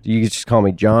Josiah. You can just call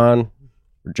me John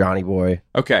or Johnny Boy.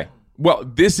 Okay. Well,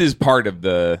 this is part of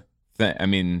the thing. I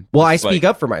mean, Well, I it's speak like-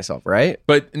 up for myself, right?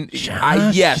 But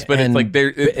yes, but it's and- like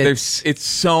but there's it's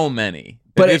so many.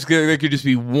 But But if there could just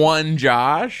be one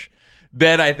Josh,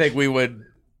 then I think we would.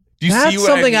 Do you That's see what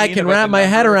something I mean can about wrap the my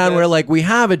head number of around this? where like we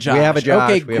have a Josh. have a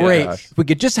Josh, Okay, we have a great. Josh. If we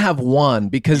could just have one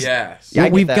because Yes. Yeah, I what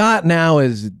get we've that. got now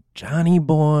is Johnny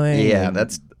Boy. Yeah, and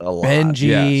that's a lot.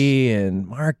 Benji and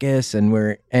Marcus, and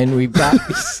we've got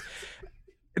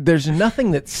there's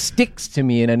nothing that sticks to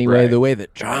me in any way Right. the way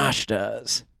that Josh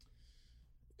does.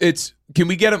 Can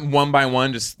we get them one by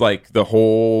one? Just like the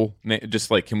whole, just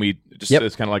like, can we just, Yep.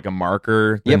 it's kind of like a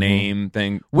marker, the Yep. name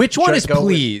thing. Which one Should I is go with-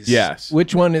 please? Yes.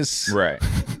 Which one is Right.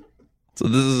 So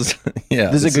this is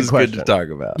This is a good question. to talk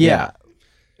about. yeah.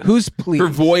 Who's please? For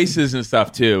voices and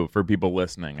stuff too, for people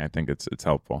listening, I think it's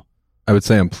helpful. I would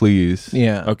say I'm pleased.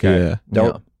 Yeah. Okay. Yeah.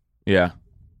 Don't. Yeah.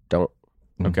 Don't.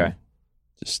 Okay.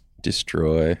 Just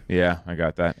destroy. Yeah, I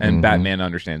got that. And Mhm. Batman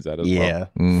understands that as Yeah.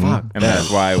 Mhm. Fuck. And that's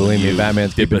why Believe me, you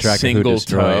Batman's dip keeping a track of who single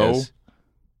Destroy toe is.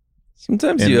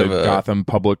 Sometimes in you the have a Gotham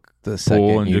public The pool second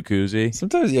and you jacuzzi.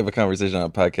 sometimes you have a conversation on a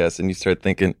podcast and you start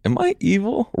thinking, "Am I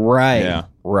evil?" Right. Yeah.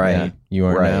 Right. Yeah. You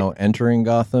are Right. now entering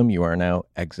Gotham. You are now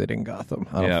exiting Gotham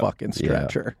on Yeah. a fucking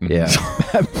stretcher. Yeah.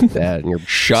 That and your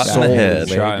Shot in soul the is head.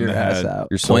 laid Shot in your the ass head. out.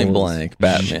 Your soul Point is- blank,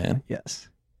 Batman. Yes.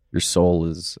 Your soul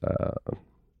is I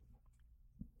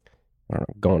don't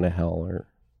know, going to hell or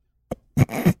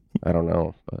I don't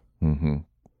know, but Mm-hmm.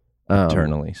 eternally.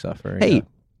 Eternally suffer. Hey,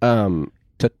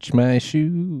 touch my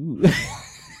shoe.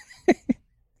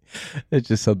 It's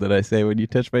just something I say when you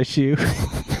touch my shoe.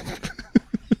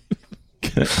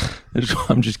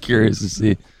 I'm just curious to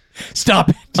see. Stop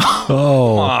it. oh,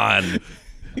 Come on.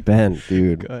 Ben,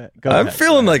 dude. Go ahead. Go I'm ahead.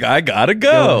 feeling like I gotta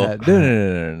Go go. ahead.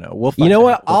 No. We'll You fight know it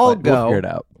what? out. We'll I'll fight- We'll go. figure it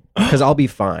out. Because I'll be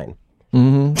fine.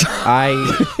 Mm-hmm.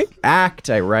 I act,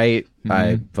 I write,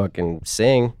 I fucking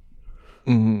sing.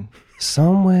 Mm-hmm.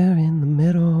 Somewhere in the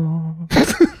middle.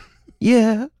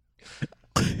 Yeah.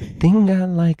 Think I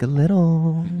like a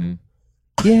little.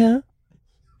 Yeah.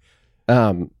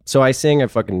 So I sing, I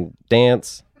fucking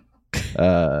dance.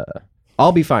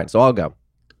 I'll be fine, so I'll go.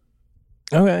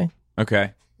 Okay.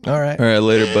 Okay. All right. All right,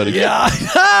 later, buddy. Yeah.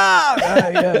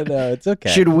 Yeah. No, it's okay.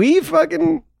 Should we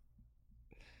fucking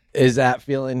Is that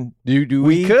feeling? Do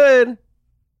we could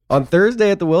on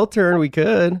Thursday at the Will Turn, we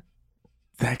could.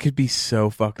 That could be so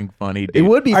fucking funny, dude. It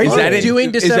would be Are fun. you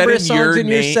doing is that December in songs your in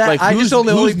your name? set? Like, I whose, just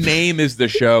only whose name is the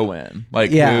show in? Like,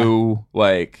 Yeah. who,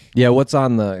 like, Yeah. What's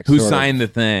on the who sort of signed the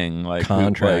thing? Like, who,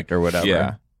 contract like, or whatever?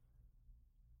 Yeah.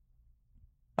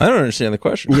 I don't understand the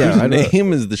question. Yeah, I Whose know.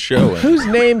 name is the show in? Whose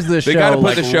name's the show? They got to put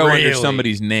like, the show under really?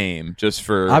 somebody's name just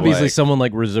for Obviously, like, someone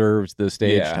like reserves the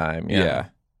stage yeah, time. Yeah.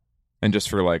 And just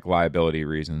for like liability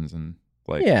reasons and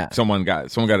like Yeah. someone got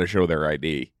to show their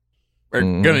ID. We're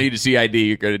Mhm. gonna need to see ID.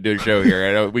 You're gonna do a show here.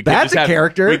 I know we can't That's just a have,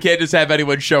 character. We can't just have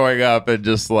anyone showing up and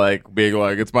just like being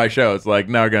like, "It's my show." It's like,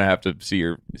 no, we're gonna have to see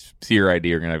your ID.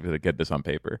 You're gonna have to get this on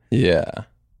paper. Yeah.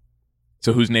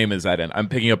 So whose name is that in? I'm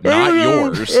picking up not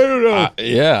yours. Yeah,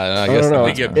 I I guess don't know. that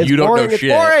makes It's- sense. you don't boring. know It's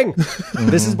shit. boring.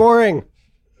 This is boring.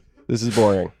 This is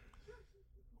boring.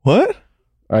 What?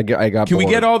 I got Can we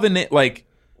bored. get all the like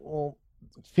Well,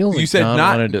 it feels You like said John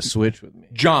not- wanted to switch with me.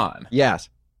 John? Yes.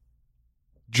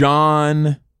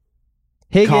 John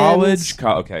Higgins. College?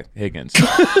 Okay, Higgins.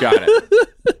 Got it.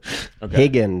 Okay,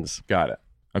 Higgins. got it.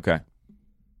 Okay.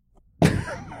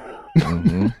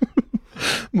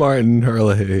 Martin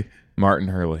Herlihy. Martin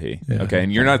Herlihy. Yeah. Okay,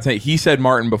 and you're not saying he said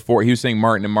Martin before. He was saying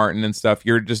Martin and stuff.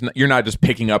 You're not just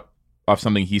picking up off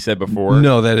something he said before.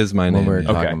 No, that is my When name. we were yeah.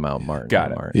 talking about Martin.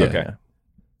 Got it. Martin. Okay.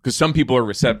 Because some people are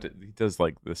receptive. He does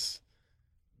like this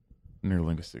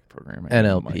neurolinguistic programming.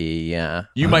 NLP, yeah.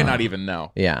 You might not even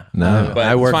know. Yeah. No. But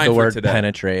I it's work fine the for word today.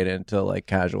 penetrate into like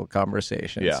casual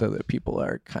conversation Yeah. so that people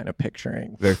are kind of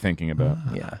picturing. They're thinking about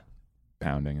Yeah.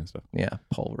 pounding and stuff. Yeah.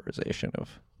 Pulverization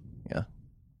of. Yeah.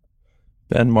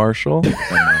 Ben Marshall.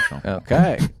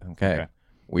 Okay. Okay.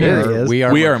 We There he are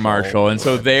is. we are Marshall, and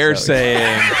so they're So-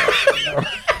 saying.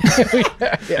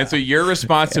 And so your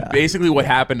response to basically what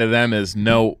happened to them is,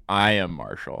 no, I am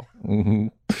Marshall.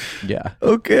 Mhm. Yeah.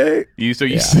 Okay. You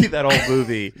see that whole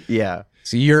movie. Yeah.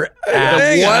 So you're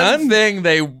The one thing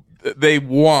they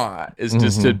want is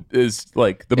just to is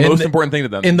like the most important thing to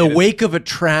them in the is- wake of a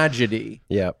tragedy.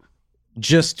 Yep.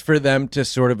 Just for them to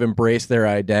sort of embrace their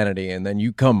identity, and then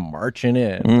you come marching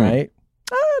in, right?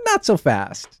 Not so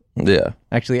fast. Yeah.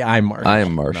 Actually, I'm Marshall. I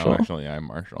am Marshall. No, actually, I'm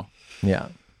Marshall, Yeah.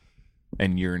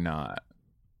 and you're not.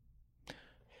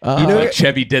 You Like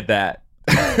Chevy did that.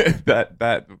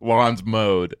 that Lon's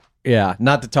mode. Yeah.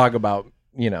 Not to talk about,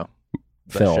 the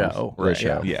Films. show. The Right.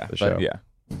 show. Yeah, The show.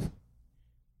 yeah.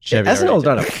 Chevy SNL is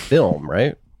already not a film,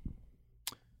 right?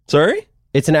 Sorry?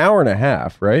 It's an hour and a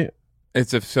half, right?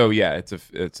 It's a film. It's a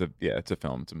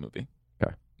film. It's a movie.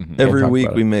 Okay. Mhm. Every talk week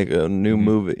about we it. make a new Mhm.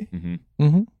 movie. Mhm.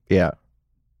 Mm-hmm. Yeah.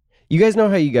 You guys know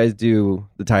how you guys do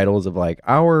the titles of like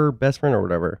our best friend or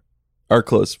whatever? Our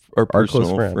close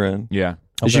close friend. friend. Yeah.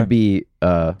 It should be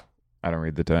I don't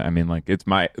read the time. I mean, like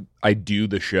I do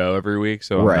the show every week,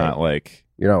 so Right. I'm not like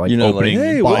you're not like You're not like, opening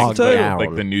hey, like, what's the title? down.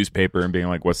 like the newspaper and being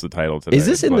like, "What's the title today?" Is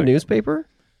this It's in the like- newspaper?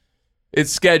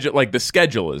 It's scheduled. Like the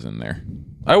schedule is in there.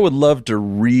 I would love to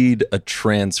read a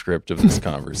transcript of this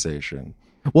conversation.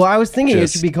 Well, I was thinking it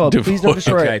Just should be called "Please Don't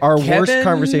Destroy Okay. Our Worst Kevin?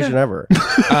 Conversation Ever."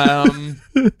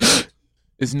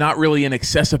 Is not really an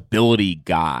accessibility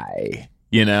guy.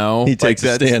 You know, He takes a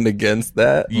that's- stand against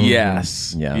that.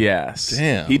 Yes. Yeah. Yes.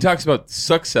 Damn. He talks about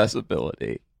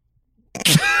successibility.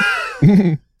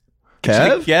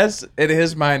 Kev? Yes, in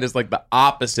his mind is like the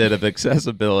opposite of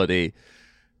accessibility.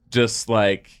 Just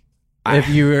like If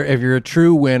you're a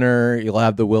true winner, you'll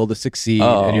have the will to succeed,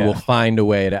 Oh. and you Yeah. will find a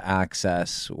way to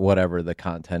access whatever the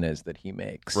content is that he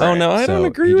makes. Oh, no, I don't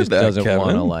agree he with just that, doesn't want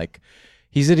to Kevin. like.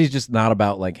 He said he's just not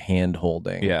about like hand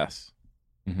holding. yes.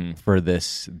 Mm-hmm. For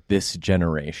this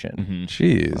generation. Mm-hmm.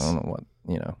 Jeez. I don't know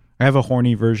what. I have a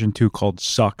horny version too called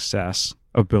Success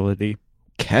Ability.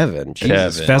 Kevin,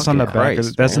 Jesus Kevin. That's on the fucking back.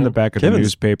 Christ, That's in man. the back of Kevin's the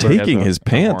newspaper. taking Has a- his a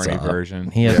pants horny off. version.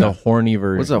 He has a horny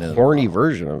version. What's a of- horny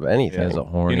version of He anything? has a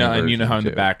horny. You know, and you know how in the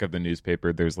version, back of the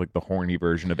newspaper, there's like the horny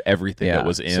version of everything Yeah, that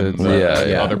was so in it's the like-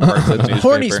 yeah. other parts of the newspaper.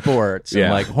 horny sports Yeah.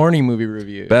 and like horny movie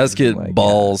reviews.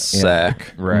 Basketball Like,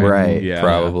 sack. Right. Right. Yeah.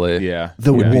 Probably. Yeah.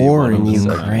 The Yeah. war one in of the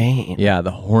Ukraine. yeah,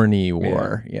 the horny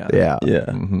war. Yeah. Yeah. Yeah.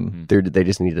 Mhm. They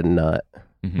just need a nut.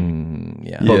 Mm-hmm.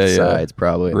 Yeah. Both Yeah, yeah. sides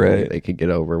probably. Right. They could get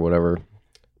over whatever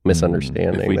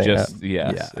misunderstanding. If we they just have.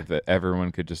 yes, if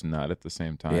everyone could just nut at the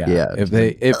same time. Yeah.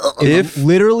 Yeah. If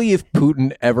literally if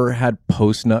Putin ever had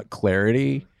post nut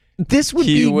clarity, this would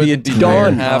He be wouldn't the be dawn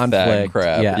doing half that conflict.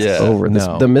 crap. Yes. Yeah. over. This,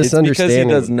 No. the It's because he misunderstanding.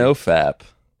 does no fap.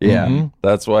 Yeah. Mhm.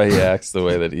 That's why he acts the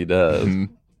way that he does.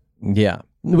 Yeah.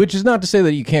 Which is not to say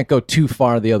that you can't go too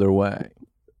far the other way.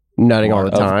 Nutting all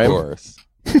the time. Of course.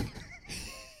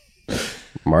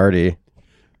 Marty.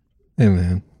 Hey,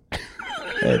 man.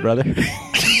 Hey, brother.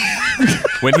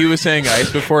 When he was saying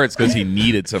ice before, it's because he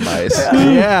needed some ice.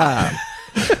 Yeah.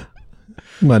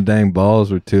 My dang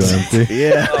balls were too empty.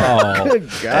 Yeah. Oh. Good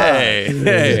God.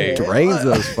 Hey. Drains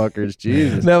those fuckers.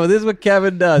 Jesus. No, but this is what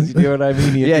Kevin does. You know what I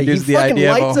mean? He Yeah, he introduced the fucking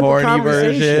idea lights of up a a horny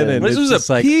conversation. version. And This it's was a just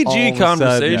like PG all of a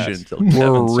sudden, conversation till Kevin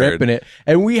we're started. ripping it.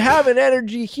 And we have an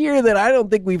energy here that I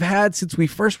don't think we've had since we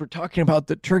first were talking about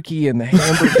the turkey and the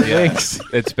hamburger wings.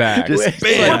 It's back. Just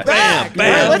Bam, bam, bam,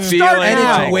 Right, let's Feeling start. And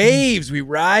like- it's waves. We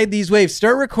ride these waves.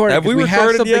 Start recording. Have we 'cause have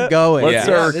recorded something yet? going. Let's Yeah.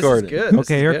 start This is recording. good.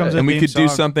 Okay, here comes and we theme could do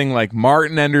song. something like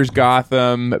Martin enters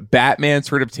Gotham. Batman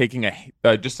sort of taking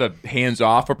just a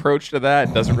hands-off approach to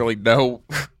that. Doesn't really know.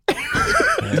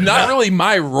 Not really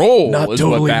my role. Not is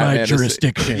totally what Batman my is-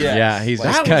 jurisdiction. Yeah. Yeah, he's That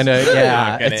just was- kind of we're yeah.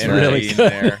 not gonna It's really intervene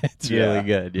good. there. It's Yeah. really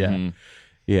good. Yeah, Mhm.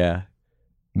 yeah.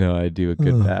 No, I do a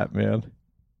good Ugh. Batman.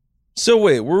 So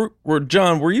wait, we're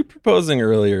John, were you proposing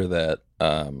earlier that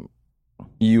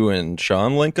you and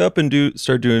Sean link up and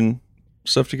start doing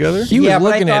stuff together? He was Yeah, but I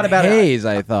looking thought at about it. Hayes.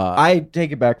 I thought. I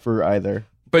take it back for either.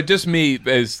 But just me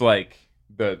as like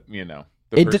the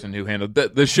It person who handled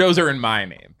the shows are in my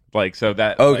name. Like, so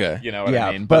that, Okay. like, you know what Yeah,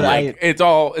 I mean? but like, it's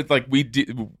like we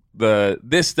do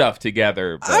this stuff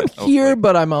together. But I'm here,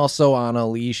 but I'm also on a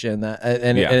leash, and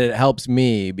it helps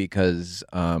me because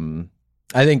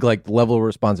I think like the level of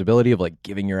responsibility of like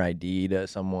giving your ID to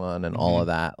someone and all of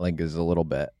that like is a little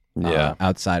bit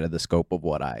outside of the scope of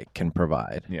what I can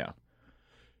provide. Yeah,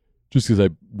 just because I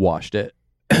washed it.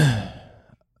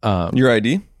 Your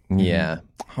ID? Yeah.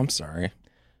 I'm sorry.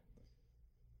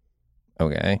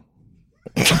 Okay.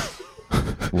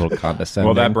 A little condescending.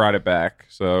 well, that brought it back.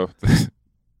 So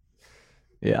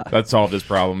yeah, that solved his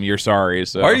problem. You're sorry.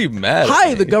 So Why are you mad? at Hi,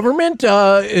 me? the government.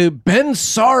 Ben's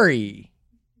sorry.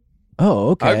 Oh,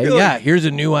 okay. Yeah, here's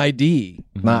a new ID.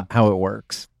 Not how it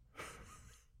works.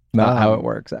 Not how it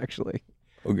works, actually.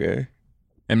 Okay.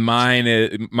 And mine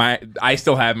is I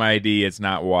still have my ID. It's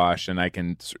not washed, and I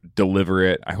can deliver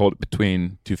it. I hold it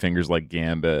between two fingers like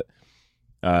Gambit,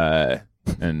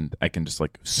 and I can just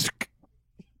like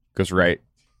goes right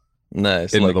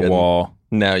Nice. into like the wall.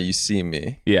 Now you see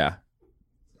me. Yeah.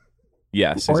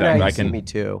 Yes, Or exactly. now I you see can. me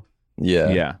too. Yeah.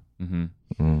 Yeah. Mm-hmm.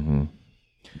 Mm-hmm.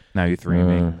 Now you three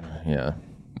me. Yeah.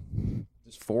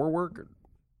 Does 4 work? Or...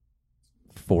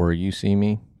 4 you see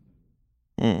me?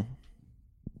 Mm.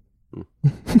 Do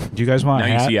you guys want Now a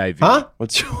hat? you see IV. Huh?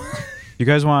 What's your... You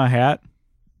guys want a hat?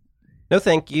 No,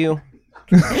 thank you.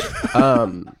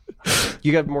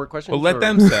 You got more questions? Well, let or-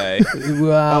 them say.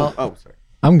 Well, Oh, sorry.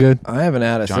 I'm good. I haven't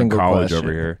had a John single College question.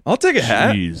 over here. I'll take a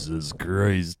hat. Jesus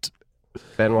Christ.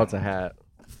 Ben wants a hat.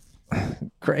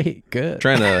 Great, good.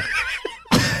 Trying to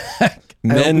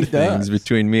mend things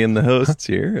between me and the hosts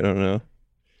here. I don't know.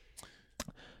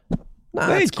 Nah,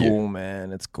 Thank it's cool,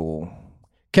 man. It's cool.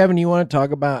 Kevin, you want to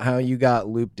talk about how you got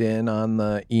looped in on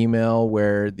the email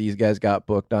where these guys got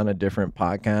booked on a different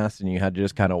podcast and you had to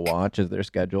just kind of watch as their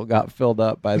schedule got filled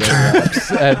up by their reps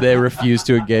and they refused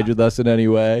to engage with us in any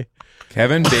way?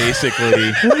 Kevin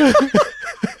basically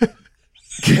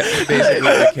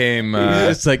became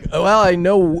it's like, well, I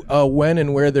know when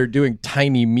and where they're doing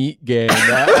Tiny Meat Game.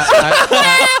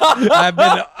 I've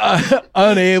been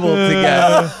unable to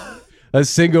get a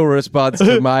single response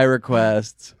to my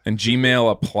requests. and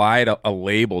Gmail applied a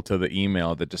label to the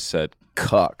email that just said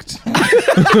cucked.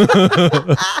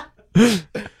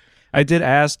 I did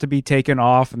ask to be taken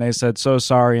off, and they said so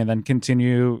sorry, and then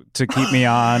continue to keep me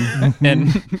on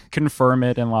and confirm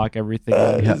it and lock everything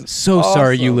in. Yeah. So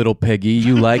sorry, you little piggy.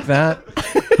 You like that?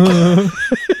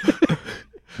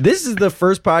 This is the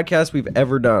first podcast we've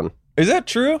ever done. Is that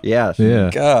true? Yes. Yeah.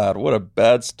 God, what a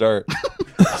bad start.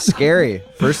 Scary.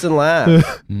 First and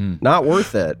last. Not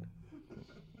worth it.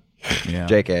 Yeah.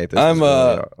 JK. This I'm is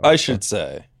really- I should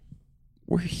say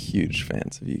we're huge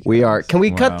fans of you guys. We are. Can we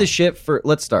cut Wow. the shit for?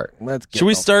 Let's start. Let's get Should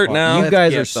we the start fuck- now? You let's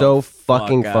guys get are the so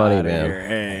fucking fuck funny, outta man. here.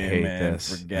 Hey, I hate man,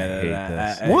 this. forget I it.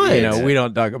 hate this. What? You know, we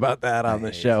don't talk about that on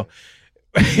the show.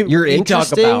 You're We talk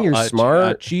interesting, about you're a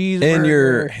smart. cheeseburger. And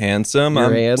you're handsome. You're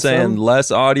I'm handsome. saying less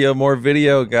audio, more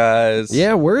video, guys.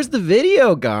 Yeah, where's the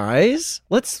video, guys?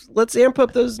 Let's amp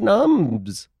up those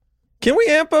numbs. Can we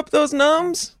amp up those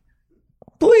numbs?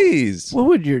 Please. What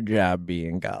would your job be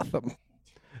in Gotham?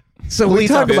 So we Police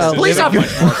talk officer. about Police living-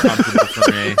 officer. Much more comfortable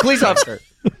for me. Police officer.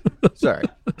 Sorry.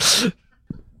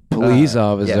 police Yeah,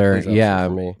 officer. police officer Yeah,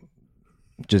 for me.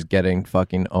 just getting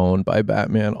fucking owned by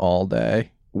Batman all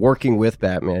day. Working with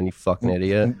Batman, you fucking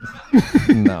idiot.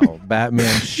 No,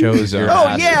 Batman shows your Oh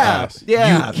ass yeah, ass.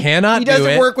 yeah. You cannot He do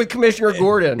doesn't it. work with Commissioner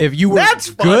Gordon. If you were That's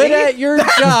funny. good at your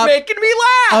That's job, making me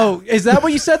laugh. Oh, is that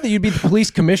what you said? That you'd be the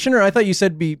police commissioner? I thought you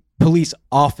said be police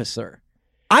officer.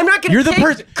 I'm not going to. You're the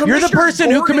person. You're the person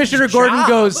who Commissioner Gordon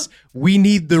goes. We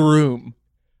need the room.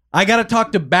 I got to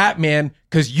talk to Batman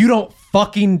because you don't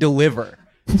fucking deliver.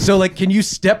 So, like, can you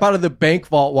step out of the bank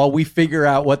vault while we figure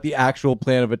out what the actual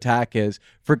plan of attack is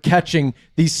for catching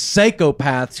these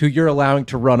psychopaths who you're allowing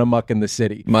to run amok in the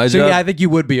city? My so, job- yeah, I think you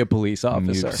would be a police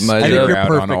officer. My I think job- you're out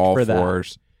perfect on all for that.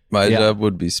 fours. My Yeah. job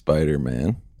would be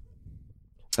Spider-Man.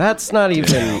 That's not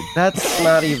even. That's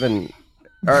not even.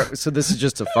 All right, so this is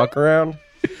just a fuck around.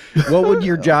 What would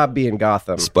your job be in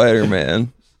Gotham?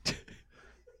 Spider-Man.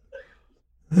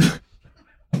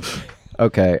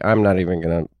 Okay, I'm not even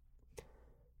gonna.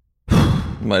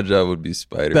 My job would be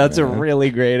Spider-Man. That's a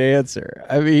really great answer.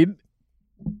 I mean,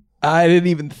 I didn't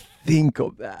even think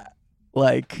of that.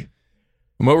 Like,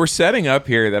 What we're setting up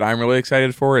here that I'm really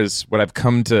excited for is what I've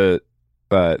come to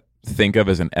think of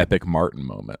as an epic Martin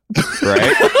moment,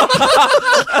 right?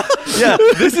 Yeah,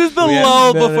 this is the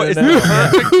lull before. It's the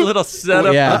perfect little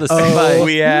setup for the spike.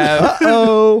 We have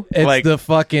it's like the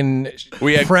fucking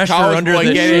we had pressure college under boy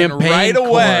the getting champagne right cork.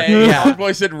 away. Yeah. College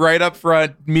boy sitting right up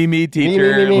front. Me,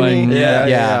 teacher. Me. Like,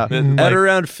 Yeah. At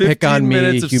around 15 on me,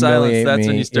 minutes of silence, humiliate that's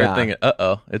when me. you start Yeah. thinking,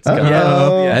 it's coming.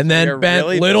 Yeah, And then you're Bent,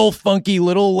 really- little funky,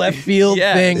 little left field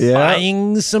Yes. thing, Yeah.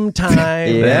 buying some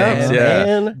time. Yeah,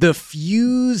 man. The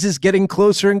fuse is getting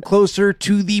closer and closer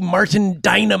to the Martin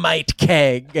Dynamite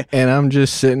keg. And I'm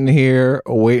just sitting here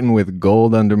waiting with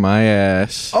gold under my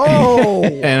ass. Oh,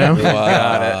 And I'm,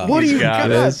 Got it. what do He's you got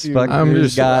got? it. Dude?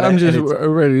 I'm just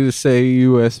ready to say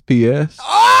USPS.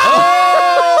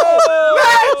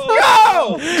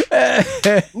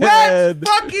 Let's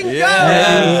fucking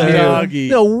go! Doggy.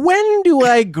 So when do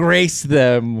I grace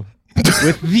them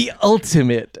with the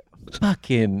ultimate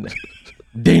fucking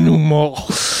denouement?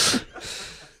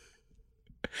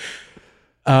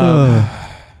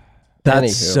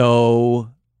 That's Anywho. so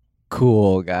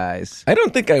cool, guys. I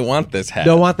don't think I want this hat.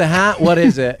 Don't want the hat? What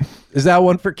is it? Is that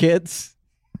one for kids?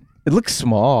 It looks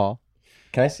small.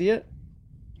 Can I see it?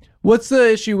 What's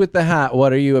the issue with the hat?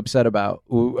 What are you upset about?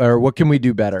 Or what can we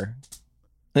do better?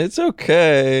 It's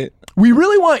okay. We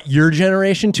really want your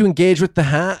generation to engage with the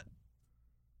hat.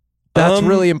 That's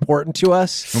really important to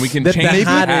us. And we can That change the the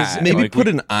hat hat. is Maybe Like, put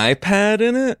an iPad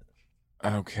in it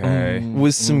Okay.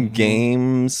 with some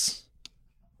games.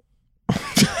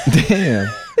 Damn.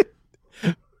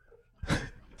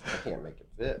 Can't make it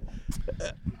fit.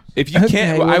 If you Okay,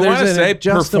 can't, well, I there's want to an say,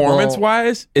 adjustable-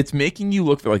 performance-wise, it's making you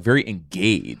look like very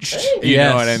engaged. You Yes.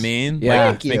 know what I mean? Yeah.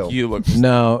 Like, it's making you look.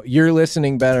 No, you're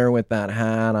listening better with that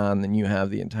hat on than you have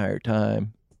the entire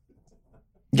time.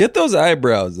 Get those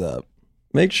eyebrows up.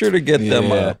 Make sure to get them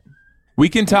Yeah. up. We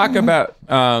can talk about.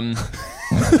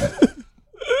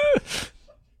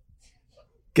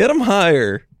 Get them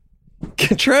higher.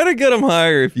 Try to get them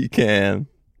higher if you can.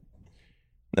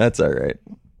 That's all right.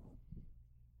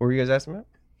 What were you guys asking about?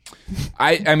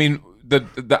 I mean the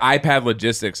iPad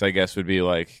logistics, I guess, would be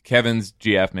like Kevin's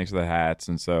GF makes the hats,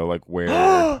 and so like where.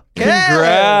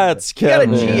 Congrats, You got a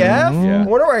Kevin. GF? Yeah. I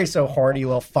wonder why he's so horny, you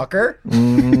little fucker.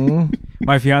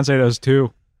 My fiance does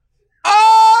too.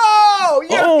 Oh, you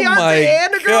got Oh a fiance my and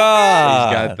a girlfriend? God.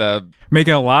 He's got the.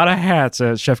 Making a lot of hats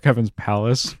at Chef Kevin's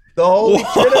palace. The Holy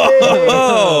Trinity.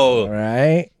 Oh,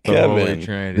 Right? The Kevin. Holy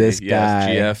Trinity. This Yes,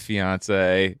 guy. GF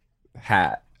fiance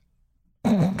hat.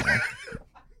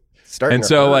 Starting And to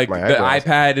so hurt like my the eyebrows.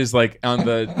 iPad is like on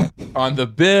the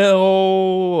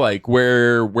bill, like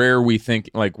where we think,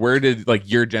 like where did like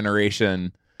your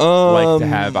generation like to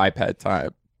have iPad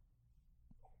time?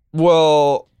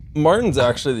 Well, Martin's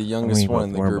actually the youngest We one both-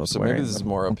 in the we're group, both so maybe wearing this is them.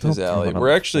 more up Don't his tell alley. them.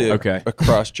 We're actually a Okay.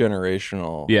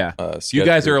 cross-generational Yeah. sketch You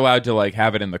guys are group. allowed to like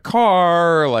have it in the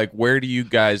car. Like where do you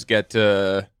guys get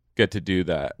to do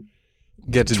that?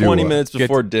 Get to 20 do what? minutes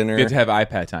before dinner. Get to have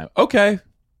iPad time. Okay.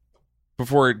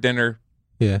 Before dinner.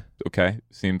 Yeah. Okay.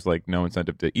 Seems like no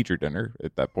incentive to eat your dinner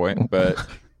at that point, but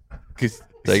 'cause-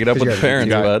 Take it up with the parents,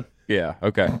 Got- bud. Yeah.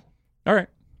 Okay. All right.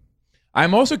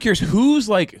 I'm also curious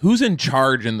who's in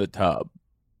charge in the tub.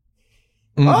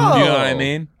 Oh. You know what I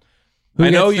mean? Who I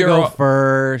know gets to you're go all-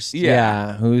 first. Yeah.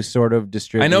 Yeah. Who sort of I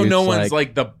distributes. know no one's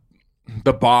like the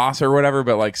boss or whatever,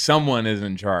 but like someone is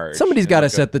in charge. Somebody's And got to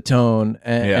like set the tone,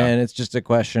 and, Yeah. and it's just a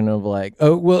question of like,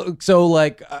 oh well, so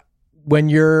like when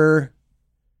you're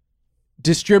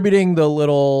distributing the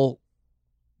little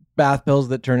bath pills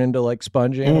that turn into like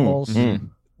sponge animals,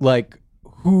 like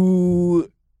who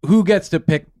gets to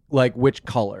pick like which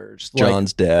colors? Like,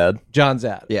 John's dad. John's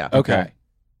dad. Yeah. Okay.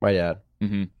 My dad.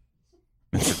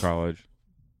 Mr. College.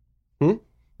 Hmm?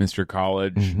 Mr.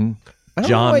 College. I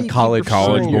don't know why you John keep College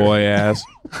College referring to- boy ass.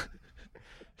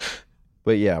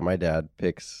 But yeah, my dad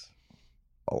picks.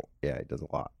 Oh, yeah, he does a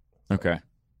lot. Okay.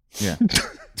 Yeah.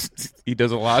 He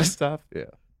does a lot of stuff. Yeah.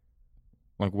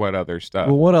 Like what other stuff?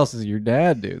 Well, what else does your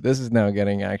dad do? This is now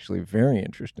getting actually very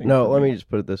interesting. No, for let me just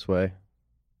put it this way.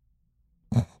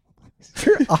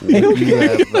 Your eye You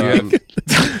okay? have,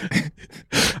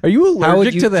 Are you How would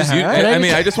allergic you- to the just- hat? I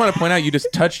mean, I just want to point out you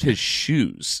just touched his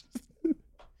shoes.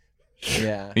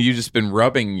 yeah. And you just been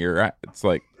rubbing your. It's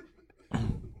like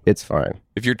it's fine.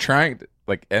 if you're trying to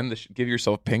like end the give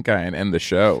yourself pink eye and end the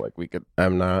show, like we could.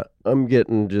 I'm not. I'm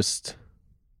getting just.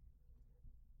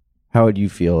 How would you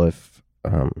feel if,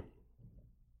 on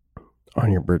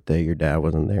your birthday, your dad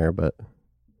wasn't there, but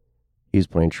he was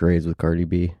playing charades with Cardi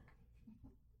B?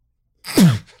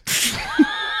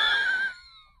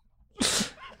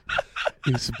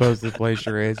 He's supposed to play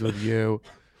charades with you.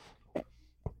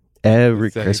 Every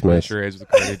Said he Christmas. plays charades with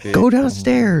Cardi B. Go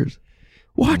downstairs.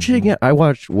 Watch it again. I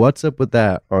watched What's Up With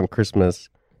That on Christmas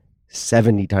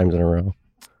 70 times in a row.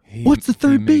 What's the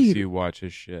third he beat? Makes you watch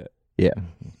his shit. Yeah.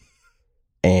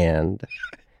 And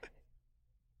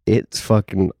it's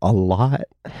fucking a lot.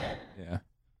 Yeah.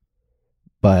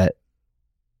 But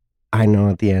I know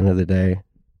at the end of the day,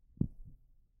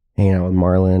 hanging out with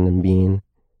Marlon and Bean,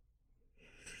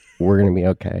 we're going to be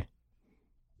okay.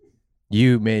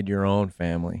 You made your own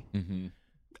family. Mm-hmm.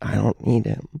 I don't need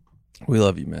him. We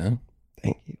love you, man.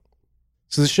 Thank you.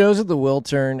 So the show's at the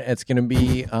Wiltern. It's going to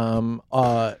be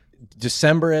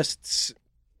Decemberists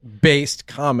based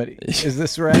comedy. Is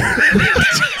this right?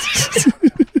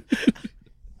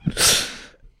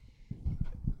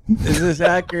 Is this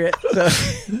accurate? So,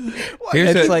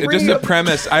 Here's it's just a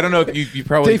premise. I don't know if you've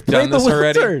probably They've played done this the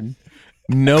already. Wiltern.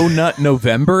 No Nut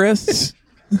Novemberists.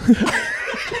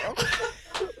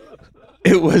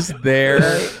 It was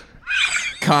their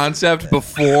concept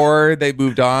before they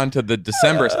moved on to the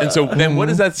Decemberists. And so then what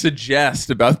does that suggest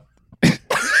about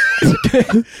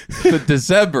the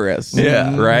Decemberists?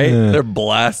 Yeah. Right? They're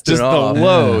blasting Just off. the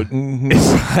load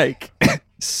is like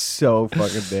So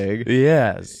fucking big.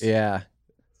 yes. Yeah.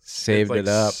 Saved It's like it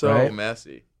up, so right?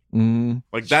 messy. Mm.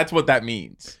 Like that's what that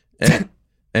means.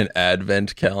 An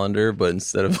advent calendar, but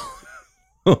instead of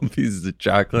pieces of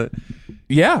chocolate,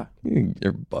 Yeah.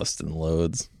 you're busting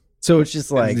loads. So it's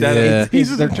just like, Yeah. is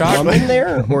Pieces there of cum chocolate. in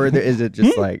there? Or is it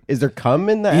just like, is there cum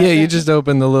in that? Yeah, you just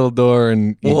open the little door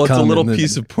and you Well, it's a come little in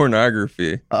piece of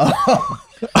pornography.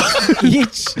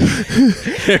 Each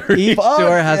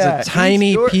door has a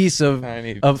tiny piece of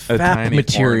A fat tiny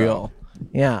material.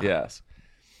 Yeah. Yes.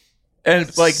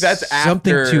 And like that's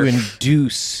something after to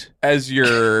induce as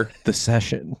you're the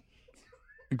session.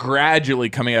 gradually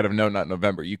coming out of No Nut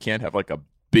November, you can't have like a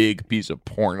big piece of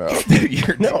porno. that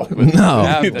you're No. doing. No.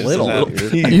 Have Little, this little little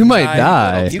piece. You might tiny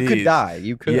die. little You could piece. die.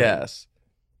 You could. Yes.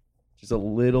 Just a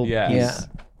little Yes. piece.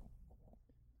 Yeah.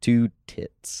 2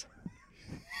 tits.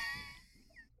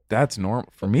 That's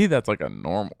normal. For me, that's like a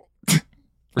normal.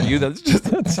 For you, that's just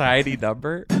a tiny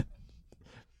number.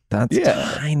 That's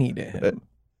Yeah. tiny to him.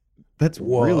 That's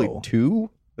Whoa. really 2?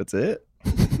 That's it?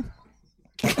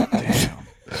 Damn.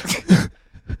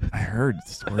 I heard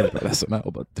stories about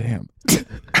SNL, but damn.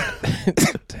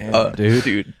 Damn,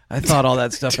 dude. I thought all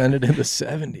that stuff ended in the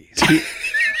 70s.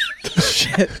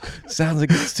 Shit. Sounds like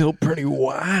it's still pretty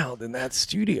wild in that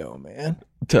studio, man.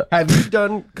 Have you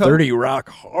done 30 Rock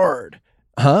hard.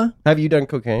 Huh? Have you done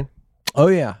cocaine? Oh,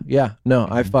 yeah. Yeah. No,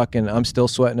 I'm still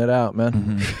sweating it out,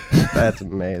 man. That's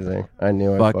amazing. I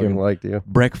knew I Fucking fucking liked you.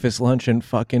 Breakfast, lunch, and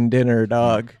fucking dinner,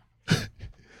 dog.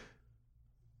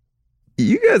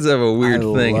 You guys have a weird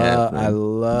thing happening. I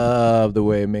love the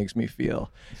way it makes me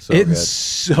feel. So it's good.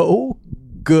 so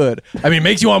good. I mean, it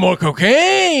makes you want more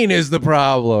cocaine is the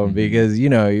problem because you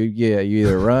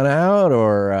either run out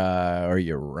or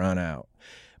you run out.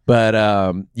 But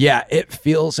yeah, it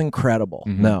feels incredible.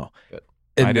 Mhm. No,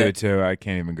 I do it too. I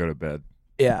can't even go to bed.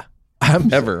 Yeah, I'm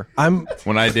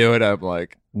When I do it, I'm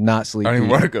like, not I sleeping. don't even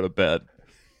want to go to bed.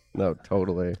 No,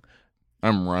 totally.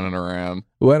 I'm running around.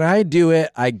 When I do it,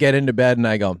 I get into bed and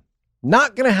I go,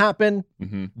 not gonna happen.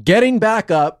 Mm-hmm. Getting back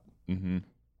up. Mm-hmm.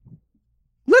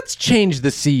 Let's change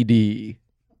the CD.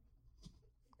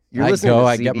 You're I listening go, to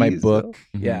I get my CDs, book.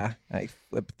 though? Mhm. Yeah, I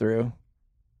flip through.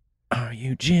 Are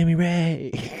you Jimmy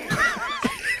Ray?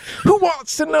 Who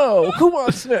wants to know? Who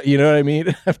wants to know? You know what I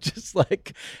mean? I'm just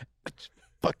like, just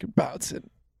fucking bouncing,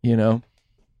 you know?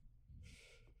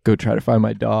 Go try to find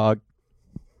my dog.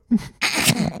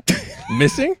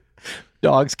 Missing?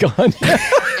 Dog's gone.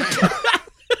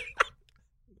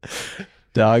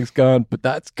 Dog's gone, but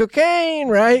that's cocaine,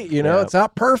 right? You know, Yeah. it's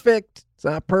not perfect. It's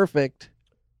not perfect.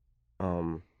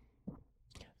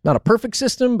 Not a perfect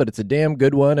system, but it's a damn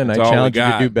good one, and That's I all we challenge you to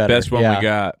got. do better. Best one Yeah. we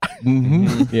got.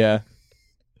 Mhm. Yeah.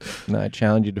 And I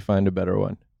challenge you to find a better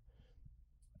one.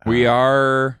 We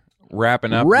are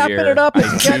wrapping up. Wrapping here. it up. I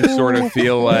It's do getting sort of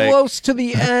feel like close to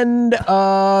the end.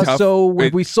 So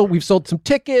we've sold some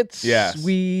tickets. Yes.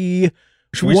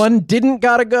 One didn't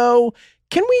gotta go.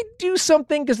 Can we do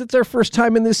something because it's our first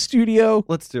time in this studio?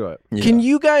 Let's do it. Can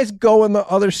you guys go in the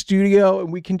other studio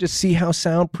and we can just see how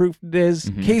soundproof it is?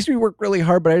 Mm-hmm. Case we work really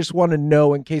hard, but I just want to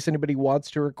know in case anybody wants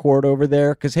to record over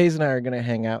there because Hayes and I are going to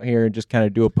hang out here and just kind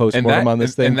of do a postmortem on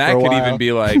this thing. And that for a could while. even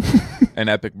be like an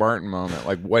Epic Martin moment,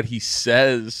 like what he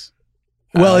says.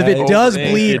 Well, if it does Overthink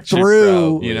bleed it, you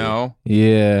through, you know.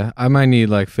 Yeah, I might need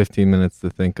like 15 minutes to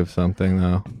think of something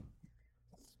though.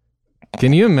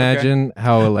 Can you imagine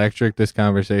how electric this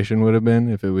conversation would have been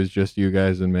if it was just you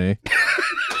guys and me?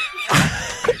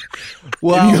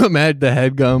 Well, Can you imagine the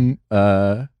headgum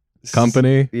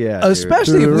company. Yeah,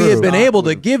 Especially if we had been Dude. able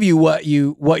to give you what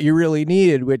you really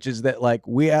needed, which is that like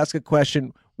we ask a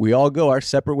question, we all go our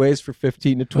separate ways for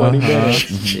 15 to 20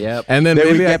 minutes. Yep. And then Then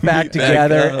we maybe I get can back be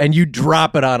together up. and you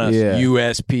drop it on us. Yeah.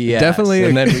 USPS. Definitely.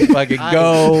 And then we fucking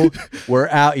go. We're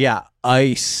out. Yeah.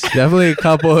 Ice. Definitely a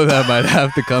couple of them I'd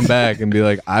have to come back and be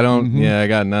like, I don't, Mhm. I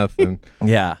got nothing.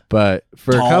 Yeah. But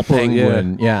for Tall a couple,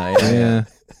 penguin. Yeah.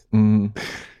 yeah.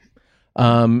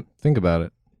 Think about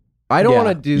it. I don't Yeah. want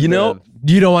to do. You know,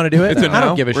 You don't want to do it? It's a I don't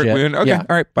no? give a We're- shit. okay. Yeah.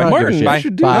 All right. Bye. I don't give a Martin, shit. bye.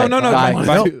 should do Bye. that. No, no, Bye. come on.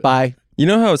 No, Bye. bye. you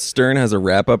know how Stern has a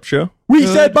wrap-up show? We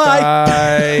said bye.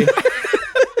 Bye.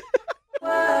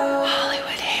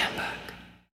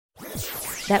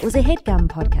 That was a HeadGum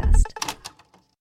podcast.